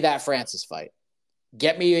 get me that Francis fight.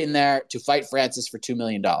 Get me in there to fight Francis for $2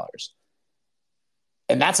 million.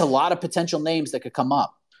 And that's a lot of potential names that could come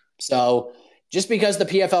up. So just because the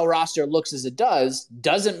PFL roster looks as it does,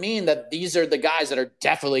 doesn't mean that these are the guys that are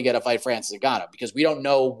definitely going to fight Francis Ngannou, because we don't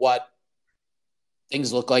know what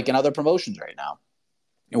things look like in other promotions right now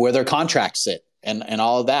and where their contracts sit and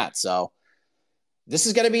all of that. So this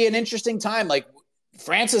is going to be an interesting time. Like,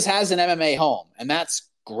 Francis has an MMA home, and that's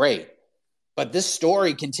great. But this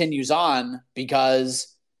story continues on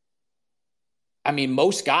because, I mean,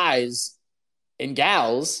 most guys and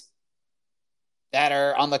gals that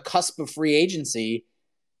are on the cusp of free agency,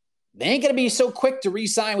 they ain't going to be so quick to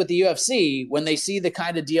re-sign with the UFC when they see the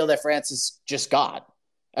kind of deal that Francis just got,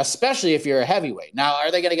 especially if you're a heavyweight. Now,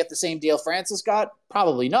 are they going to get the same deal Francis got?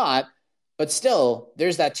 Probably not. But still,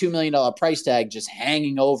 there's that $2 million price tag just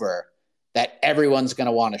hanging over that everyone's going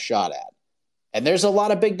to want a shot at. And there's a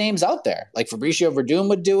lot of big names out there. Like Fabricio Verdum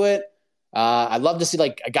would do it. I'd love to see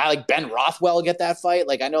like a guy like Ben Rothwell get that fight.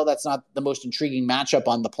 Like I know that's not the most intriguing matchup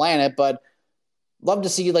on the planet, but love to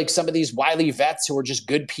see like some of these wily vets who are just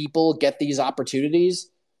good people get these opportunities.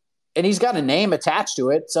 And he's got a name attached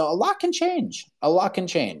to it. So a lot can change. A lot can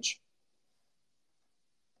change.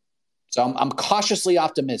 So I'm cautiously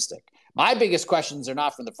optimistic. My biggest questions are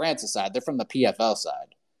not from the Francis side. They're from the PFL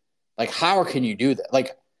side. Like, how can you do that?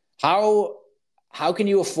 Like, how can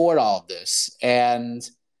you afford all of this? And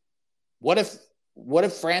what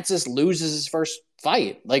if Francis loses his first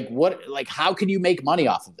fight? Like, how can you make money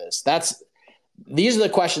off of this? These are the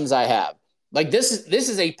questions I have. Like, this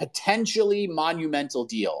is a potentially monumental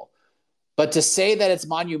deal. But to say that it's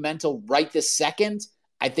monumental right this second,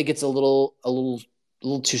 I think it's a little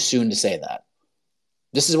too soon to say that.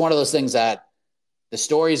 This is one of those things that the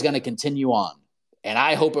story is going to continue on, and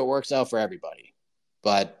I hope it works out for everybody.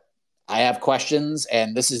 But I have questions,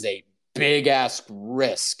 and this is a big-ass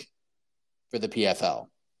risk for the PFL.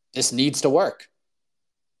 This needs to work.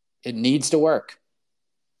 It needs to work.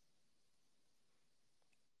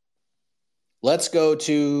 Let's go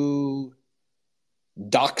to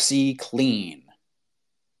Doxy Clean.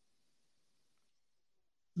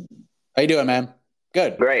 How you doing, man?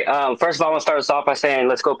 Good. Great. First of all, I want to start us off by saying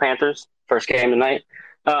let's go Panthers. First game tonight.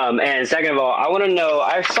 And second of all, I want to know,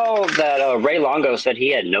 I saw that Ray Longo said he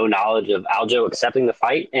had no knowledge of Aljo accepting the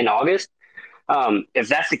fight in August. If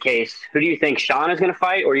that's the case, who do you think Sean is going to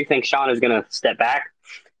fight, or do you think Sean is going to step back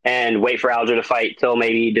and wait for Aljo to fight till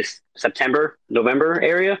maybe this September, November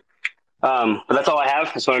area? But that's all I have.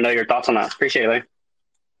 I just want to know your thoughts on that. Appreciate it, man.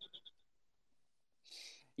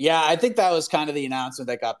 Yeah, I think that was kind of the announcement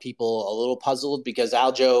that got people a little puzzled, because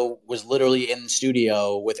Aljo was literally in the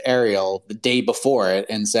studio with Ariel the day before it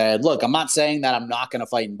and said, look, I'm not saying that I'm not going to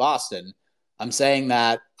fight in Boston. I'm saying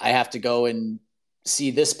that I have to go and see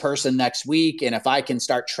this person next week. And if I can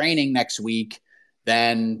start training next week,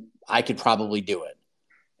 then I could probably do it.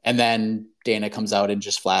 And then Dana comes out and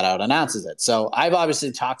just flat out announces it. So I've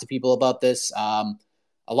obviously talked to people about this.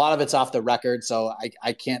 A lot of it's off the record, so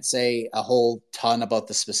I can't say a whole ton about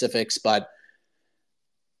the specifics, but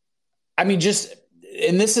I mean,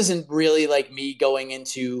 and this isn't really like me going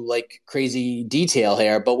into like crazy detail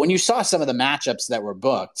here, but when you saw some of the matchups that were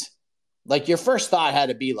booked, like your first thought had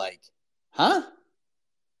to be like, huh?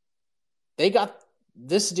 They got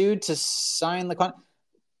this dude to sign the contract?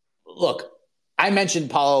 Look, I mentioned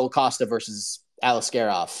Paulo Costa versus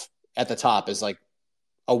Alaskarov at the top as like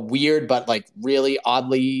a weird but like really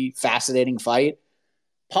oddly fascinating fight.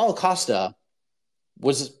 Paulo Costa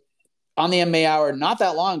was on the MMA Hour not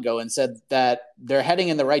that long ago and said that they're heading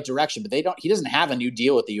in the right direction, but he doesn't have a new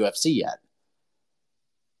deal with the UFC yet.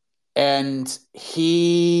 And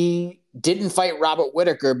he didn't fight Robert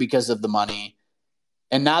Whittaker because of the money.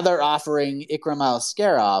 And now they're offering Ikram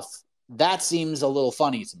Alaskarov. That seems a little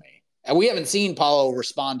funny to me. And we haven't seen Paulo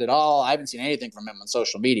respond at all. I haven't seen anything from him on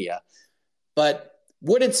social media. But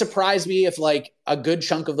would it surprise me if like a good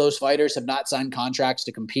chunk of those fighters have not signed contracts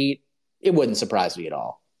to compete? It wouldn't surprise me at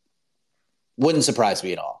all. Wouldn't surprise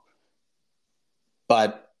me at all.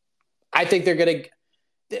 But I think they're going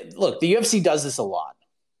to – look, the UFC does this a lot.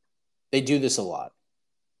 They do this a lot.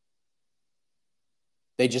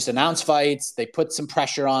 They just announce fights. They put some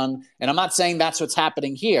pressure on. And I'm not saying that's what's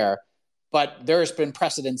happening here, but there's been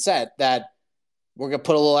precedent set that we're going to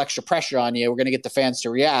put a little extra pressure on you. We're going to get the fans to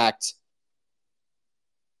react.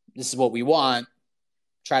 This is what we want.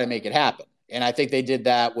 Try to make it happen. And I think they did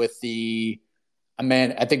that with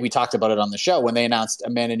I think we talked about it on the show when they announced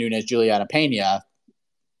Amanda Nunes, Juliana Pena.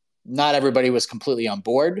 Not everybody was completely on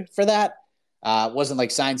board for that. It wasn't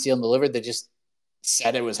like signed, sealed, and delivered. They just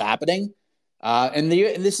said it was happening. And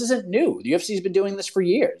this isn't new. The UFC has been doing this for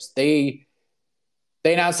years. They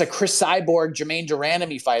announced a Chris Cyborg, Jermaine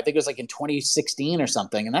Durandamy fight. I think it was like in 2016 or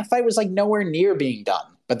something. And that fight was like nowhere near being done.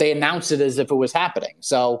 But they announced it as if it was happening.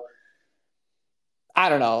 So, I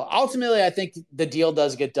don't know. Ultimately, I think the deal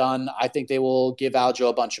does get done. I think they will give Aljo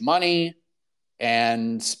a bunch of money.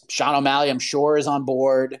 And Sean O'Malley, I'm sure, is on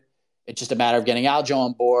board. It's just a matter of getting Aljo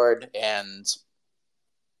on board. And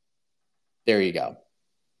there you go.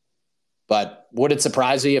 But would it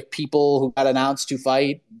surprise me if people who got announced to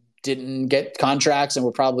fight didn't get contracts and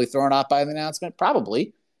were probably thrown off by the announcement?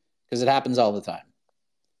 Probably, because it happens all the time.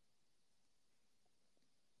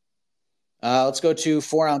 Let's go to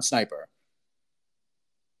 4-Ounce Sniper.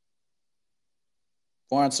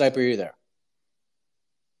 4-Ounce Sniper, are you there?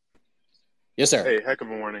 Yes, sir. Hey, heck of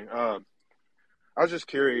a morning. I was just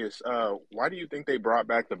curious, why do you think they brought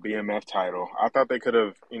back the BMF title? I thought they could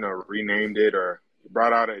have, renamed it or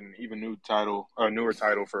brought out an even newer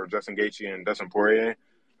title for Justin Gaethje and Dustin Poirier,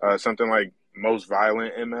 something like most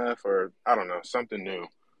violent MF, or I don't know, something new.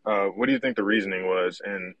 What do you think the reasoning was,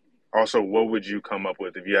 and also what would you come up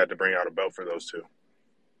with if you had to bring out a belt for those two?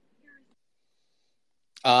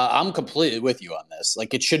 I'm completely with you on this.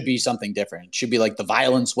 Like, it should be something different. It should be like the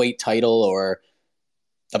violence weight title or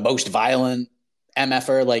the most violent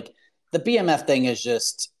MFer. Like, the BMF thing is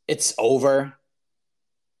just, it's over.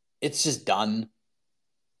 It's just done.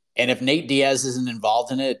 And if Nate Diaz isn't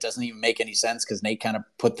involved in it, it doesn't even make any sense because Nate kind of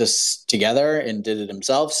put this together and did it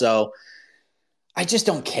himself. So I just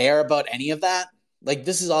don't care about any of that. Like,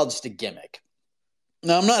 this is all just a gimmick.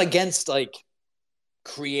 Now, I'm not against, like,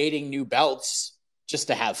 creating new belts just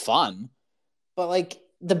to have fun. But, like,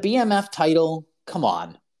 the BMF title, come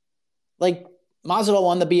on. Like, Masvidal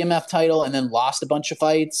won the BMF title and then lost a bunch of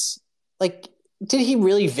fights. Like, did he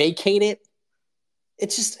really vacate it?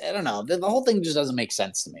 It's just, I don't know. The whole thing just doesn't make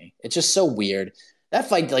sense to me. It's just so weird. That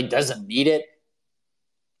fight, like, doesn't need it.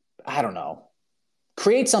 I don't know.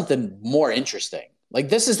 Create something more interesting. Like,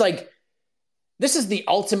 this is the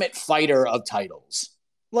ultimate fighter of titles.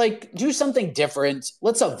 Like, do something different.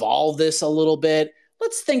 Let's evolve this a little bit.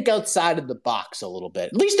 Let's think outside of the box a little bit.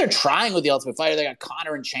 At least they're trying with the Ultimate Fighter. They got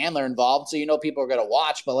Connor and Chandler involved, so you know people are going to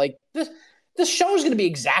watch. But, like, this show is going to be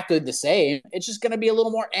exactly the same. It's just going to be a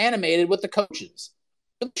little more animated with the coaches.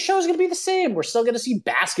 But the show is going to be the same. We're still going to see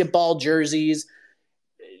basketball jerseys.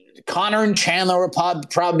 Connor and Chandler will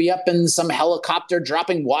probably be up in some helicopter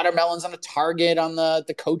dropping watermelons on a target on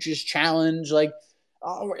the coaches challenge. Like,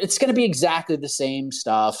 it's going to be exactly the same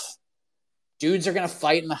stuff. Dudes are going to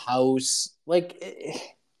fight in the house. Like,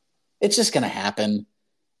 it's just going to happen.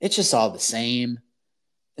 It's just all the same.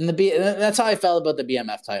 And that's how I felt about the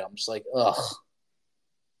BMF title. I'm just like, ugh,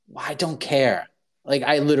 I don't care. Like,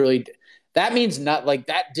 I literally, that means not, like,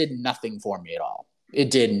 that did nothing for me at all.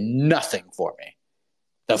 It did nothing for me.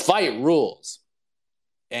 The fight rules.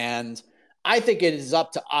 And I think it is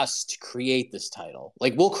up to us to create this title.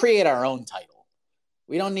 Like, we'll create our own title.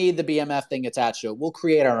 We don't need the BMF thing attached to it. We'll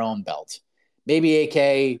create our own belt. Maybe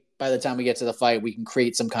AK, by the time we get to the fight, we can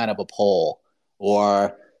create some kind of a poll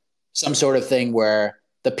or some sort of thing where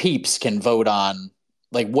the peeps can vote on,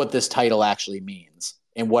 like, what this title actually means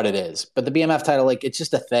and what it is. But the BMF title, like, it's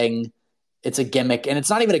just a thing. It's a gimmick, and it's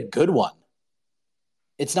not even a good one.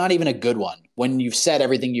 It's not even a good one when you've said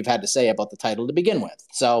everything you've had to say about the title to begin with.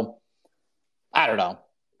 So, I don't know.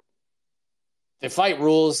 The fight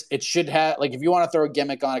rules, it should have, like, if you want to throw a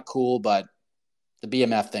gimmick on it, cool, but the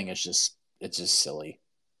BMF thing is just, it's just silly.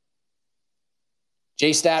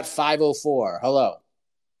 JStat 504, hello.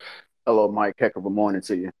 Hello, Mike. Heck of a morning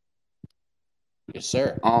to you. Yes,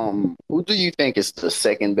 sir. Who do you think is the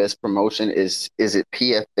second best promotion? Is it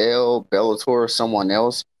PFL, Bellator, or someone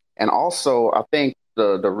else? And also, I think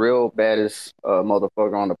the real baddest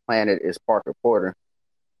motherfucker on the planet is Parker Porter.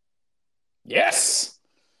 Yes.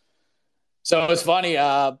 So it's funny.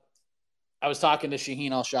 I was talking to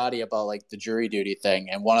Shaheen Al-Shadi about, like, the jury duty thing,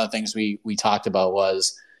 and one of the things we talked about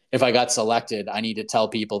was if I got selected, I need to tell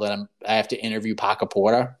people that I have to interview Parker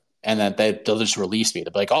Porter, and that they'll just release me.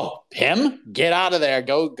 They'll be like, "Oh, him? Get out of there!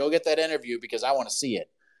 Go get that interview because I want to see it."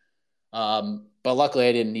 But luckily,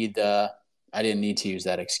 I didn't need to use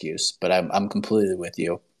that excuse. But I'm completely with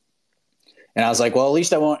you. And I was like, well, at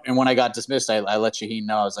least I won't. And when I got dismissed, I let Shaheen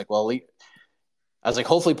know. I was like, well,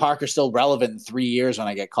 hopefully Parker's still relevant in 3 years when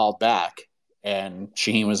I get called back. And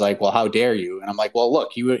Shaheen was like, well, how dare you? And I'm like, well,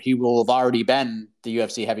 look, he will have already been the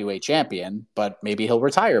UFC heavyweight champion, but maybe he'll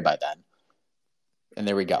retire by then. And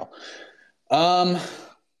there we go. God,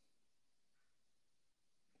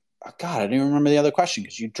 I didn't even remember the other question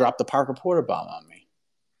because you dropped the Parker Porter bomb on me.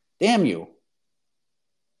 Damn you.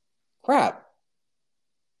 Crap.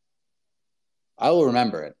 I will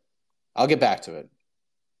remember it. I'll get back to it.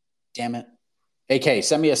 Damn it. AK,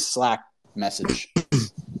 send me a Slack message.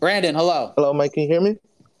 Brandon, hello. Hello, Mike. Can you hear me?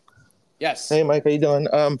 Yes. Hey, Mike. How you doing?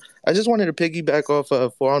 I just wanted to piggyback off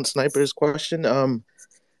of 4-Ounce Sniper's question.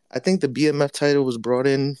 I think the BMF title was brought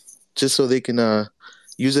in just so they can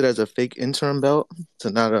use it as a fake interim belt to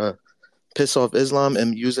not piss off Islam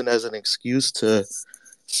and use it as an excuse to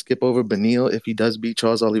skip over Beneil if he does beat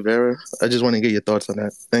Charles Oliveira. I just want to get your thoughts on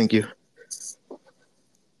that. Thank you.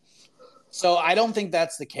 So I don't think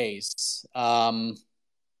that's the case.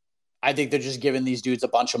 I think they're just giving these dudes a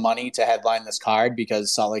bunch of money to headline this card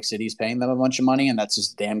because Salt Lake City's paying them a bunch of money, and that's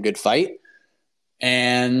just a damn good fight.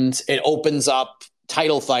 And it opens up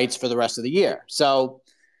title fights for the rest of the year. So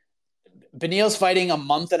Beneil's fighting a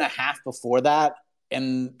month and a half before that,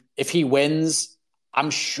 and if he wins, I'm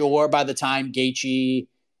sure by the time Gaethje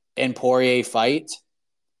and Poirier fight,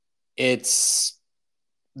 it's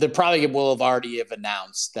they probably will have already have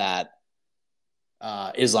announced that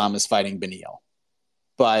Islam is fighting Beneil.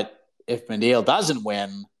 But if Beneil doesn't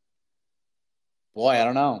win, boy, I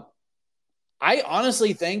don't know. I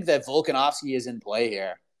honestly think that Volkanovski is in play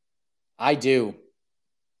here. I do.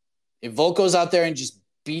 If Volk goes out there and just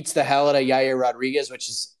beats the hell out of Yair Rodriguez, which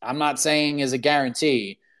is, I'm not saying is a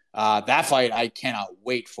guarantee, that fight I cannot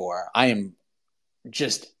wait for. I am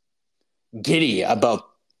just giddy about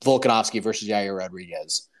Volkanovski versus Yair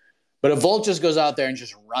Rodriguez. But if Volk just goes out there and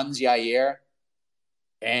just runs Yair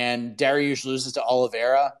and Dariush loses to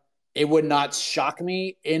Oliveira, it would not shock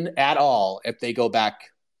me at all if they go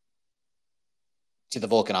back to the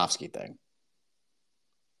Volkanovski thing.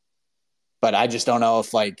 But I just don't know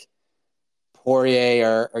if like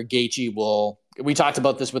Poirier or Gaethje will. We talked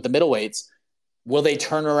about this with the middleweights. Will they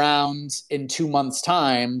turn around in 2 months'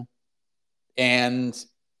 time and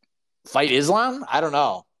fight Islam? I don't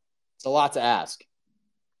know. It's a lot to ask.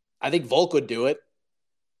 I think Volk would do it,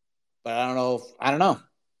 but I don't know. I don't know.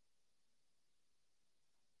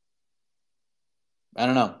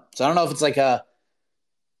 So I don't know if it's like an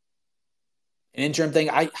interim thing.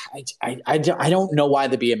 I don't know why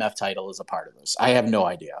the BMF title is a part of this. I have no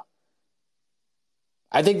idea.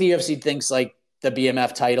 I think the UFC thinks like the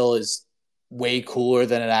BMF title is way cooler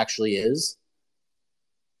than it actually is.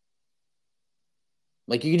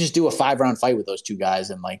 Like you can just do a 5-round fight with those two guys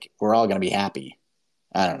and like we're all gonna be happy.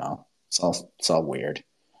 I don't know. It's all weird.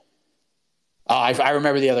 Oh, I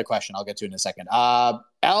remember the other question. I'll get to it in a second.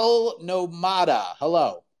 El Nomada,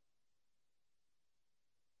 hello.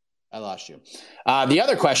 I lost you. The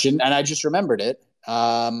other question, and I just remembered it,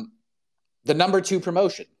 the number 2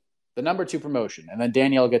 promotion. The number 2 promotion. And then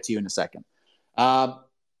Daniel, I'll get to you in a second.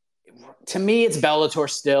 To me, it's Bellator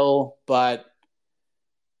still, but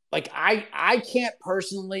like I can't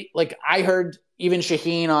personally, like I heard even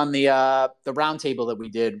Shaheen on the roundtable that we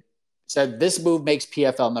did said this move makes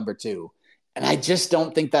PFL number 2. And I just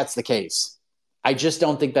don't think that's the case. I just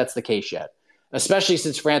don't think that's the case yet, especially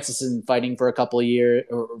since Francis isn't fighting for a couple of years,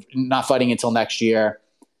 or not fighting until next year.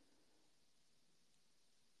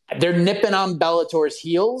 They're nipping on Bellator's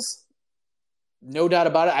heels. No doubt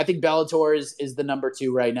about it. I think Bellator is the number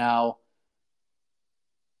 2 right now.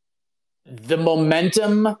 The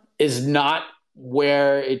momentum is not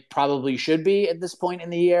where it probably should be at this point in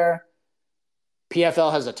the year.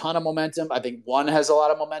 PFL has a ton of momentum. I think ONE has a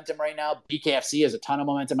lot of momentum right now. BKFC has a ton of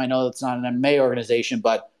momentum. I know it's not an MMA organization,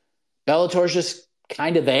 but Bellator's just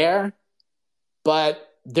kind of there. But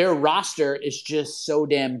their roster is just so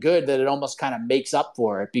damn good that it almost kind of makes up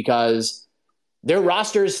for it because their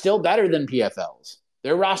roster is still better than PFL's.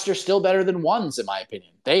 Their roster is still better than ONE's, in my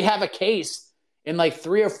opinion. They have a case in like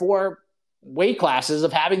 3 or 4 weight classes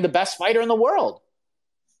of having the best fighter in the world.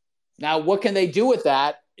 Now, what can they do with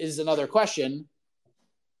that is another question.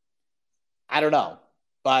 I don't know.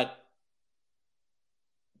 But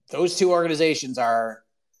those two organizations are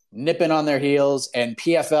nipping on their heels, and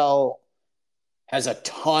PFL has a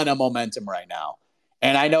ton of momentum right now.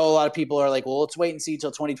 And I know a lot of people are like, well, let's wait and see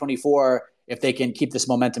till 2024 if they can keep this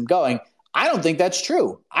momentum going. I don't think that's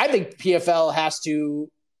true. I think PFL has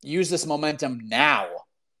to use this momentum now.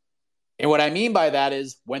 And what I mean by that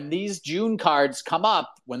is when these June cards come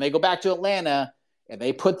up, when they go back to Atlanta and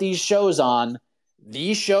they put these shows on,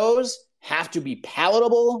 these shows have to be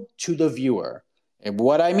palatable to the viewer. And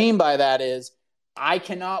what I mean by that is I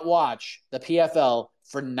cannot watch the PFL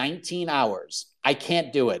for 19 hours. I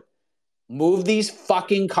can't do it. Move these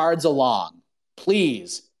fucking cards along.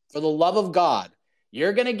 Please, for the love of God.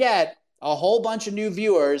 You're going to get a whole bunch of new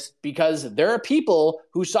viewers because there are people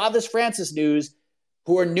who saw this Francis news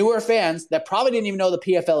who are newer fans that probably didn't even know the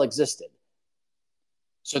PFL existed.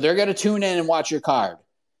 So they're going to tune in and watch your card.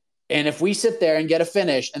 And if we sit there and get a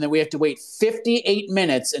finish and then we have to wait 58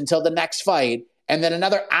 minutes until the next fight, and then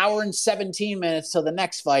another hour and 17 minutes till the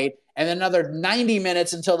next fight, and then another 90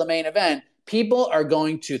 minutes until the main event, people are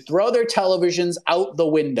going to throw their televisions out the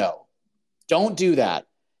window. Don't do that.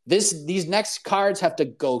 These next cards have to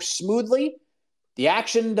go smoothly. The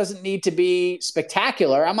action doesn't need to be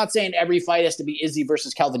spectacular. I'm not saying every fight has to be Izzy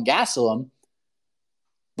versus Kelvin Gastelum,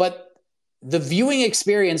 but the viewing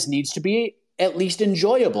experience needs to be at least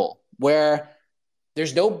enjoyable, where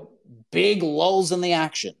there's no big lulls in the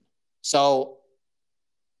action. So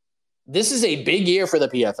this is a big year for the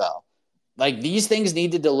PFL. Like, these things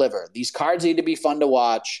need to deliver. These cards need to be fun to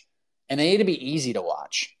watch, and they need to be easy to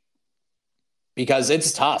watch because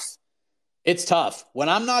it's tough. It's tough. When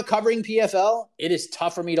I'm not covering PFL, it is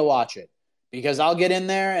tough for me to watch it because I'll get in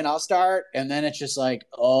there and I'll start, and then it's just like,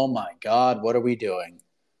 oh my God, what are we doing?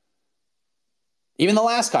 Even the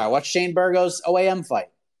last card, watch Shane Burgos' OAM fight.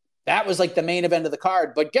 That was like the main event of the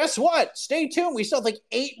card. But guess what? Stay tuned. We still have like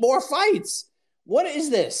 8 more fights. What is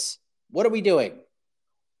this? What are we doing?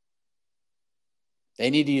 They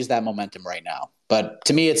need to use that momentum right now. But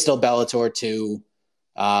to me, it's still Bellator 2.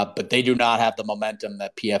 But they do not have the momentum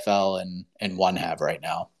that PFL and ONE have right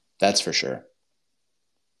now. That's for sure.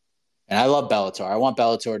 And I love Bellator. I want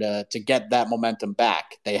Bellator to get that momentum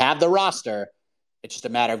back. They have the roster. It's just a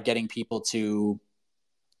matter of getting people to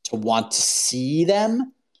want to see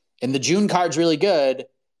them. And the June card's really good,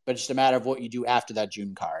 but it's just a matter of what you do after that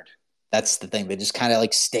June card. That's the thing. They just kind of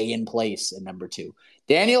like stay in place in number 2.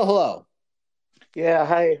 Daniel, hello. Yeah,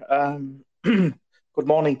 hi. Good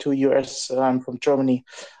morning to US. I'm from Germany.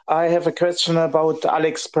 I have a question about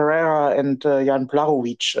Alex Pereira and Jan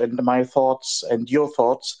Blachowicz and my thoughts and your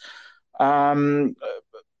thoughts.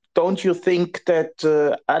 Don't you think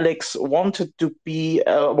that Alex wanted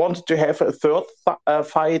to have a third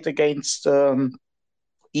fight against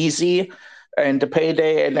Easy and the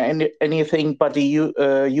payday and anything, but the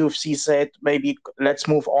UFC said maybe let's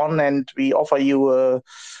move on and we offer you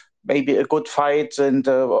maybe a good fight and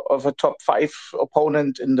of a top 5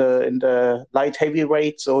 opponent in the light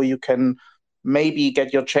heavyweight, so you can maybe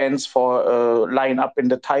get your chance for line up in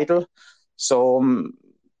the title. So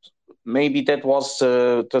maybe that was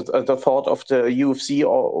the thought of the UFC,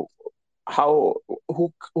 or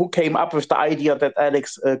who came up with the idea that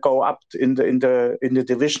Alex go up in the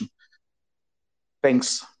division.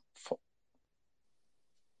 Thanks.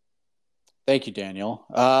 Thank you, Daniel.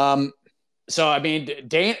 So, I mean,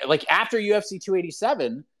 Dana, like after UFC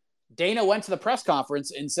 287, Dana went to the press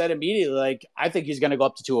conference and said immediately, like, I think he's going to go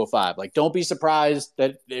up to 205. Like, don't be surprised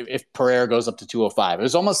that if Pereira goes up to 205. It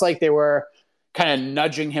was almost like they were kind of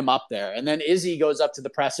nudging him up there. And then Izzy goes up to the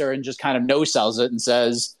presser and just kind of no-sells it and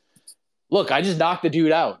says, look, I just knocked the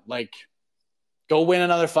dude out. Like, go win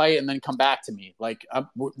another fight and then come back to me. Like,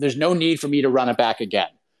 there's no need for me to run it back again.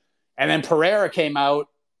 And then Pereira came out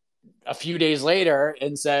a few days later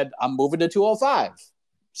and said, I'm moving to 205.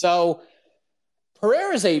 So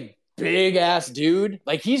Pereira's a big ass dude.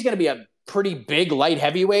 Like, he's going to be a pretty big light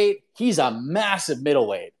heavyweight. He's a massive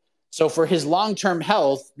middleweight. So for his long-term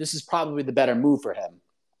health, this is probably the better move for him.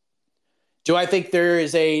 Do I think there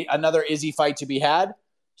is another Izzy fight to be had?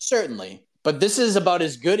 Certainly. But this is about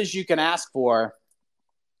as good as you can ask for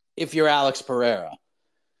if you're Alex Pereira.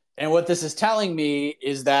 And what this is telling me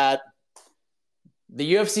is that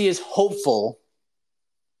the UFC is hopeful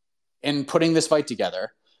in putting this fight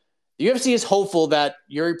together. The UFC is hopeful that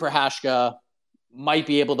Yuri Prochazka might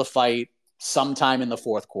be able to fight sometime in the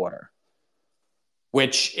fourth quarter.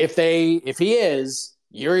 Which, if he is,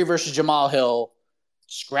 Yuri versus Jamal Hill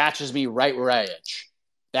scratches me right where I itch.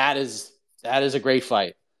 That is a great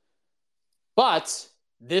fight. But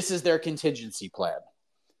this is their contingency plan.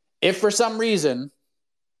 If for some reason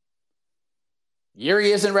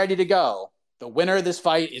Yuri isn't ready to go, the winner of this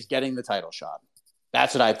fight is getting the title shot.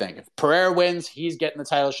 That's what I think. If Pereira wins, he's getting the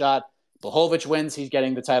title shot. Blachowicz wins, he's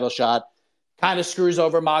getting the title shot. Kind of screws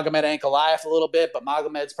over Magomed Ankalaev a little bit, but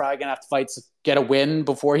Magomed's probably going to have to get a win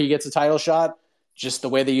before he gets a title shot, just the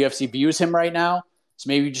way the UFC views him right now. So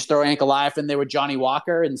maybe you just throw Ankalaev in there with Johnny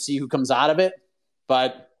Walker and see who comes out of it.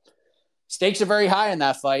 But stakes are very high in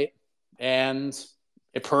that fight. And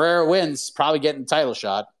if Pereira wins, probably getting the title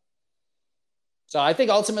shot. So I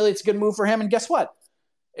think ultimately it's a good move for him. And guess what?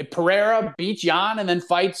 If Pereira beats Jan and then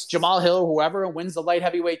fights Jamal Hill, whoever, and wins the light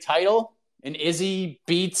heavyweight title, and Izzy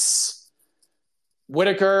beats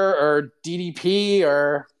Whitaker or DDP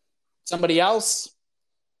or somebody else,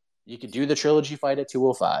 you could do the trilogy fight at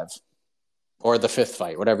 205 or the fifth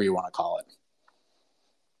fight, whatever you want to call it.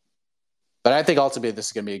 But I think ultimately this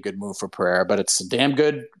is going to be a good move for Pereira, but it's a damn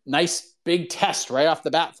good, nice, big test right off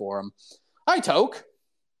the bat for him. Hi, Toke.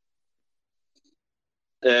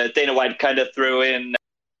 Dana White kind of threw in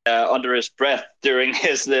under his breath during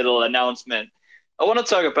his little announcement. I want to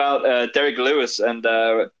talk about Derek Lewis and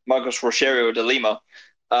Marcos Rogerio de Lima,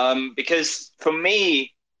 because for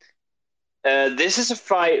me, this is a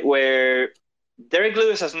fight where Derek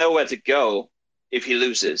Lewis has nowhere to go if he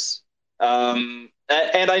loses. And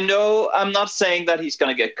I know I'm not saying that he's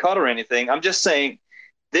going to get caught or anything. I'm just saying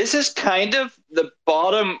this is kind of the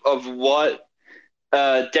bottom of what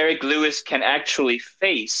Derek Lewis can actually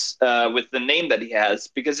face with the name that he has,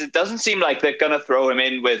 because it doesn't seem like they're going to throw him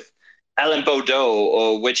in with Alan Bordeaux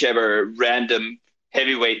or whichever random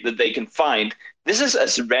heavyweight that they can find. This is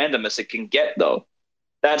as random as it can get, though.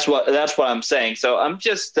 That's what I'm saying. So I'm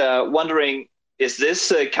just wondering, is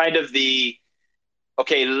this kind of the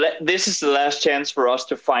this is the last chance for us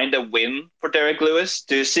to find a win for Derek Lewis?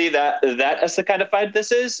 Do you see that as the kind of fight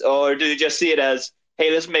this is, or do you just see it as,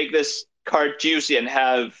 hey, let's make this card juicy and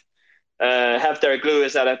have have Derek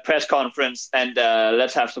Lewis at a press conference and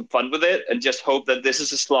let's have some fun with it and just hope that this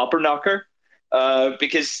is a slobber knocker.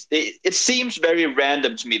 Because it seems very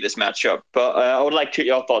random to me, this matchup. But I would like to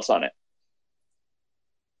hear your thoughts on it.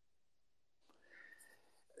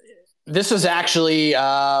 This is actually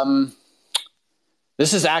an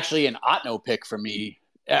Otno pick for me.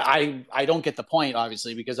 I don't get the point,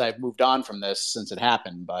 obviously, because I've moved on from this since it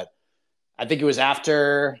happened. But I think it was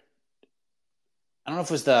after, I don't know if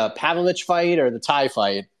it was the Pavlich fight or the Thai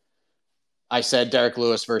fight. I said Derek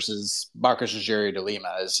Lewis versus Marcus Rogerio de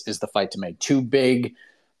Lima is the fight to make. Two big,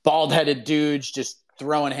 bald-headed dudes just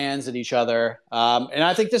throwing hands at each other. And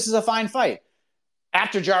I think this is a fine fight.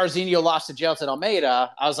 After Jairzinho lost to Jailton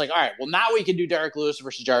Almeida, I was like, all right, well, now we can do Derek Lewis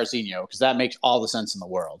versus Jairzinho because that makes all the sense in the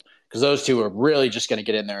world because those two are really just going to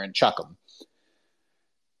get in there and chuck them.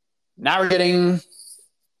 Now we're getting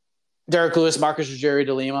Derek Lewis, Marcus Rogerio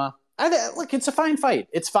de Lima. Look, it's a fine fight.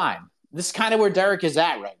 It's fine. This is kind of where Derek is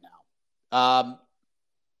at right now.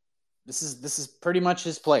 This is pretty much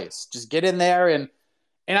his place. Just get in there and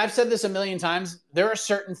I've said this a million times. There are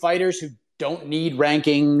certain fighters who don't need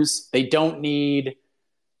rankings. They don't need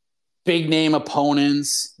big name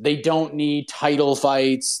opponents. They don't need title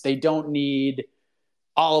fights. They don't need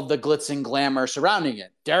all of the glitz and glamour surrounding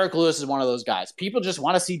it. Derek Lewis is one of those guys. People just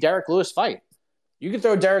want to see Derek Lewis fight. You can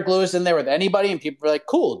throw Derek Lewis in there with anybody and people are like,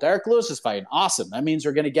 cool, Derek Lewis is fighting. Awesome. That means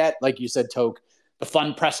we're going to get, like you said, Toke, the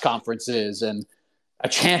fun press conferences and a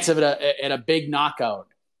chance of it at a big knockout.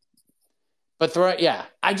 But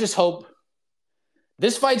I just hope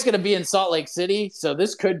this fight's going to be in Salt Lake City, so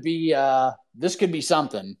this could be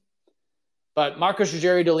something. But Marcus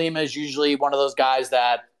Rogerio de Lima is usually one of those guys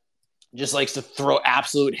that just likes to throw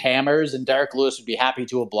absolute hammers, and Derek Lewis would be happy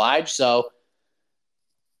to oblige. So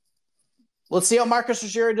let's see how Marcus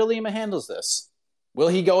Rogerio de Lima handles this. Will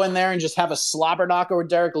he go in there and just have a slobber knocker with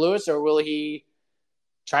Derek Lewis, or will he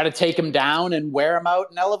try to take him down and wear him out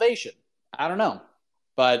in elevation? I don't know.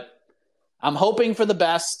 But I'm hoping for the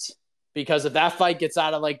best because if that fight gets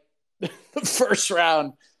out of like the first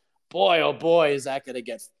round, boy, oh boy, is that going to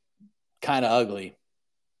get kind of ugly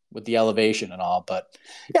with the elevation and all. But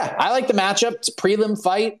yeah, I like the matchup. It's a prelim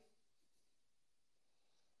fight.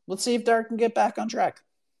 Let's see if Derek can get back on track.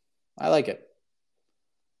 I like it.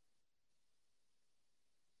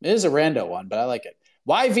 It is a rando one, but I like it.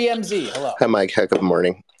 Why VMZ? Hello. Hi, Mike. Good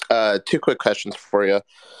morning. Two quick questions for you.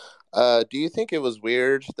 Do you think it was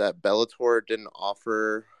weird that Bellator didn't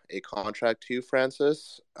offer a contract to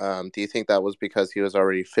Francis? Do you think that was because he was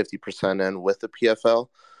already 50% in with the PFL?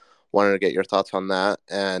 Wanted to get your thoughts on that.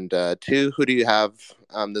 And two, who do you have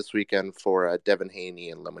this weekend for Devin Haney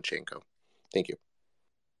and Lomachenko? Thank you.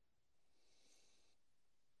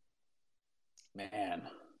 Man.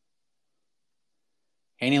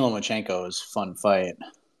 Haney Lomachenko is a fun fight.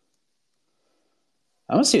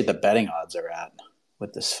 I want to see what the betting odds are at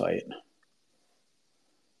with this fight.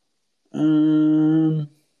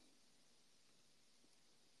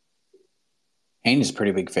 Haney's a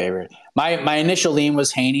pretty big favorite. My initial lean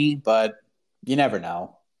was Haney, but you never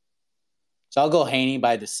know. So I'll go Haney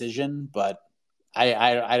by decision, but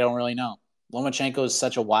I don't really know. Lomachenko is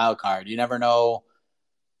such a wild card. You never know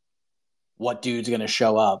what dude's going to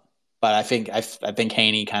show up. But I think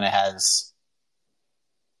Haney kind of has.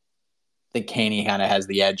 I think Haney kind of has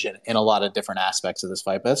the edge in a lot of different aspects of this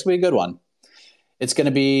fight. But that's gonna be a good one. It's gonna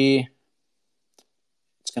be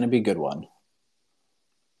a good one.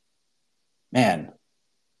 Man,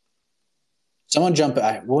 someone jump.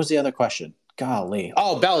 What was the other question? Golly.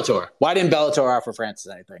 Oh, Bellator. Why didn't Bellator offer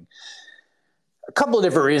Francis anything? A couple of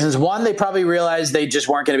different reasons. One, they probably realized they just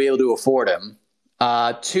weren't going to be able to afford him.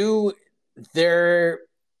 Two,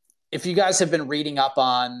 if you guys have been reading up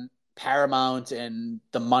on Paramount and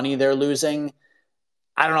the money they're losing,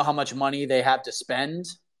 I don't know how much money they have to spend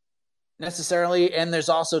necessarily. And there's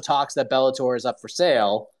also talks that Bellator is up for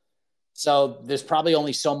sale. So there's probably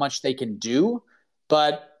only so much they can do.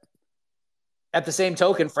 But at the same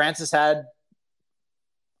token, Francis had,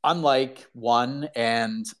 unlike ONE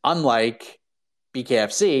and unlike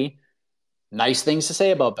BKFC, nice things to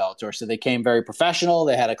say about Bellator. So they came very professional.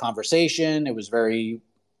 They had a conversation. It was very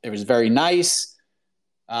nice.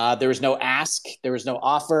 There was no ask. There was no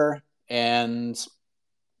offer. And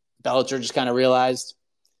Bellator just kind of realized,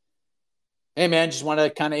 hey, man, just want to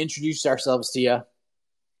kind of introduce ourselves to you.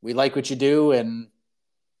 We like what you do, and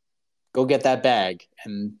go get that bag.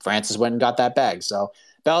 And Francis went and got that bag. So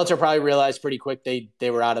Bellator probably realized pretty quick they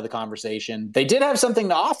were out of the conversation. They did have something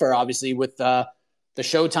to offer, obviously, with the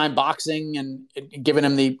Showtime boxing and giving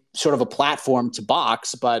him the sort of a platform to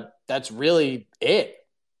box, but that's really it.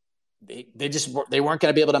 They weren't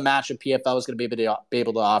going to be able to match what PFL was going to be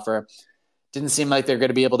able to offer. Didn't seem like they're going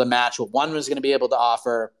to be able to match what one was going to be able to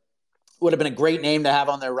offer. Would have been a great name to have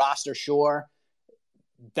on their roster, sure.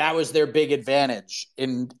 That was their big advantage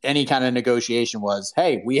in any kind of negotiation was,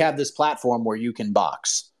 hey, we have this platform where you can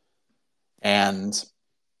box. And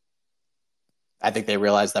I think they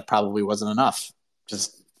realized that probably wasn't enough.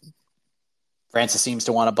 Just Francis seems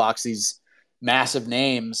to want to box these massive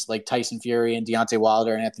names like Tyson Fury and Deontay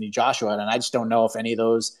Wilder and Anthony Joshua. And I just don't know if any of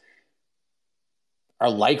those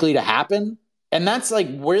are likely to happen. And that's like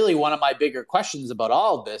really one of my bigger questions about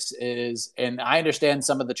all of this is, and I understand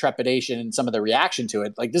some of the trepidation and some of the reaction to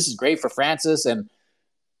it. Like, this is great for Francis,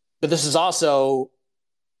 but this is also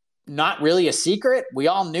not really a secret. We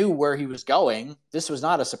all knew where he was going. This was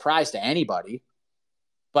not a surprise to anybody.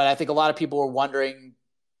 But I think a lot of people were wondering,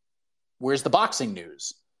 where's the boxing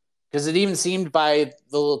news? Because it even seemed by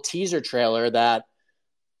the little teaser trailer that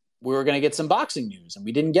we were going to get some boxing news, and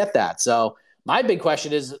we didn't get that. So my big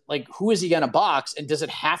question is, like, who is he going to box? And does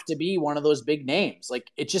it have to be one of those big names? Like,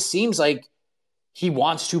 it just seems like he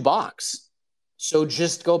wants to box. So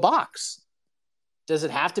just go box. Does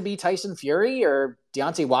it have to be Tyson Fury or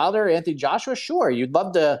Deontay Wilder or Anthony Joshua? Sure. You'd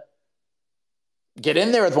love to get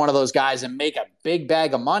in there with one of those guys and make a big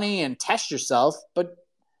bag of money and test yourself. But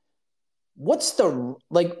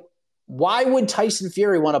why would Tyson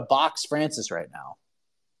Fury want to box Francis right now?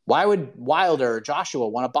 Why would Wilder or Joshua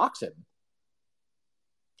want to box him?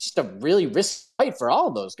 Just a really risky fight for all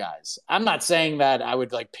of those guys. I'm not saying that I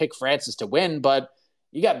would pick Francis to win, but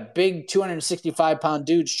you got big 265-pound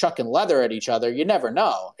dudes chucking leather at each other. You never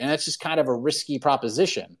know. And that's just kind of a risky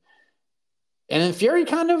proposition. And then Fury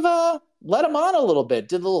kind of let him on a little bit,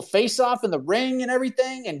 did a little face-off in the ring and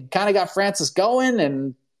everything, and kind of got Francis going.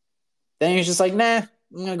 And then he's just like, nah,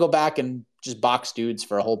 I'm going to go back and just box dudes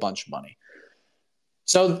for a whole bunch of money.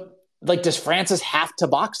 So, does Francis have to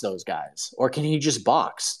box those guys? Or can he just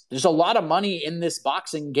box? There's a lot of money in this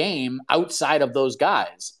boxing game outside of those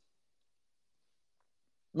guys.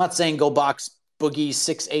 I'm not saying go box Boogie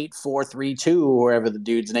 68432 or wherever the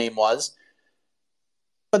dude's name was.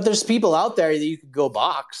 But there's people out there that you could go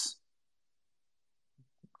box.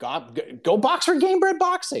 Go box for Game Bread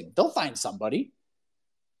Boxing. They'll find somebody.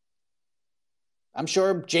 I'm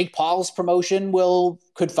sure Jake Paul's promotion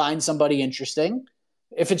could find somebody interesting.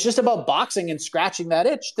 If it's just about boxing and scratching that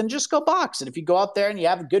itch, then just go box. And if you go out there and you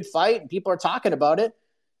have a good fight and people are talking about it,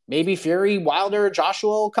 maybe Fury, Wilder, Joshua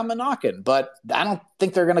will come a knocking. But I don't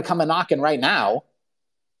think they're going to come a knocking right now.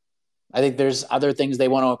 I think there's other things they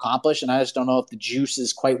want to accomplish, and I just don't know if the juice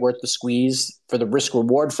is quite worth the squeeze for the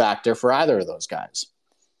risk-reward factor for either of those guys.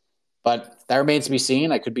 But that remains to be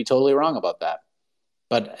seen. I could be totally wrong about that.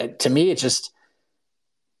 But to me, it's just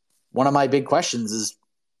one of my big questions is,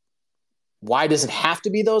 why does it have to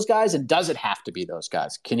be those guys, and does it have to be those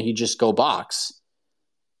guys? Can he just go box?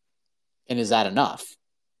 And is that enough?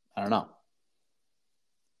 I don't know.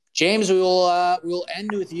 James, we will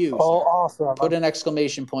end with you. Oh, awesome. Put an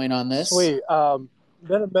exclamation point on this. Sweet.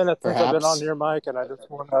 Been a minute since I've been on your mic, and I just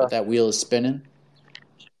want to... But that wheel is spinning,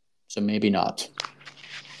 so maybe not.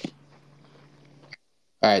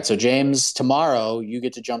 All right, so James, tomorrow you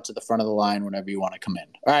get to jump to the front of the line whenever you want to come in.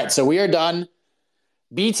 All right, so we are done.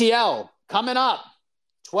 BTL coming up,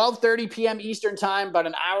 12:30 p.m. Eastern time, about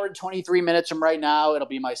an hour and 23 minutes from right now. It'll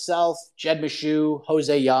be myself, Jed Michoud,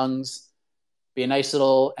 Jose Youngs. Be a nice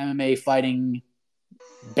little MMA fighting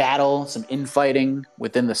battle, some infighting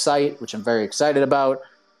within the site, which I'm very excited about.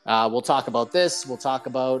 We'll talk about this. We'll talk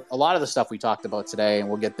about a lot of the stuff we talked about today, and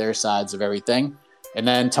we'll get their sides of everything. And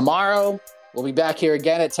then tomorrow, we'll be back here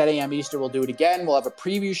again at 10 a.m. Eastern. We'll do it again. We'll have a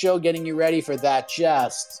preview show getting you ready for that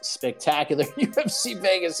just spectacular UFC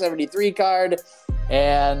Vegas 73 card.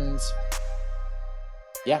 And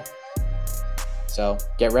yeah, so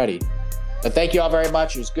get ready. But thank you all very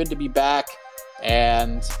much. It was good to be back.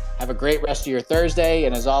 And have a great rest of your Thursday.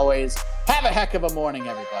 And as always, have a heck of a morning,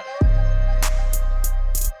 everybody.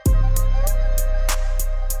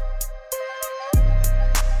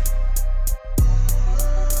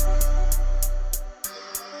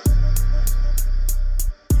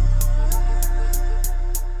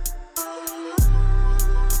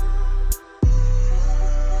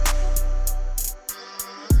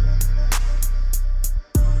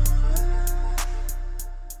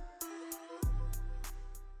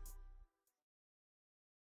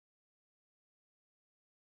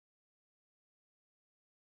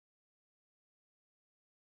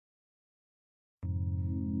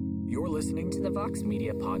 You're listening to the Vox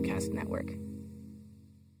Media Podcast Network.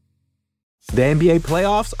 The NBA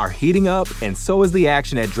playoffs are heating up, and so is the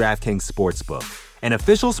action at DraftKings Sportsbook, an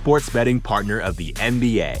official sports betting partner of the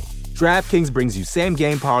NBA. DraftKings brings you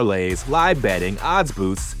same-game parlays, live betting, odds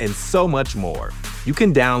boosts, and so much more. You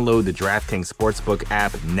can download the DraftKings Sportsbook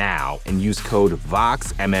app now and use code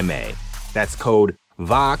VOXMMA. That's code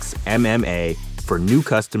VOXMMA for new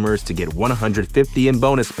customers to get $150 in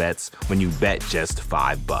bonus bets when you bet just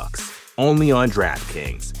 $5. Only on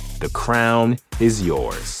DraftKings. The crown is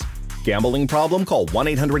yours. Gambling problem? Call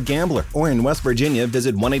 1-800-GAMBLER. Or in West Virginia,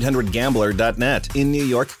 visit 1-800-GAMBLER.net. In New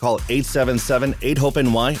York, call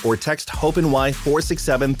 877-8-HOPE-NY or text HOPE-NY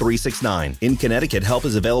 467-369. In Connecticut, help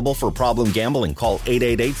is available for problem gambling. Call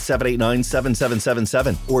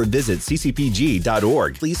 888-789-7777 or visit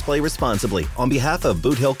ccpg.org. Please play responsibly. On behalf of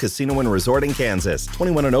Boot Hill Casino and Resort in Kansas,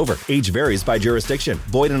 21 and over. Age varies by jurisdiction.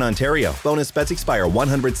 Void in Ontario. Bonus bets expire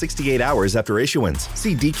 168 hours after issuance.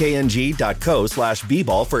 See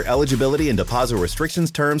dkng.co/bball for eligibility and deposit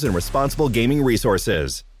restrictions, terms, and responsible gaming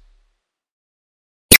resources.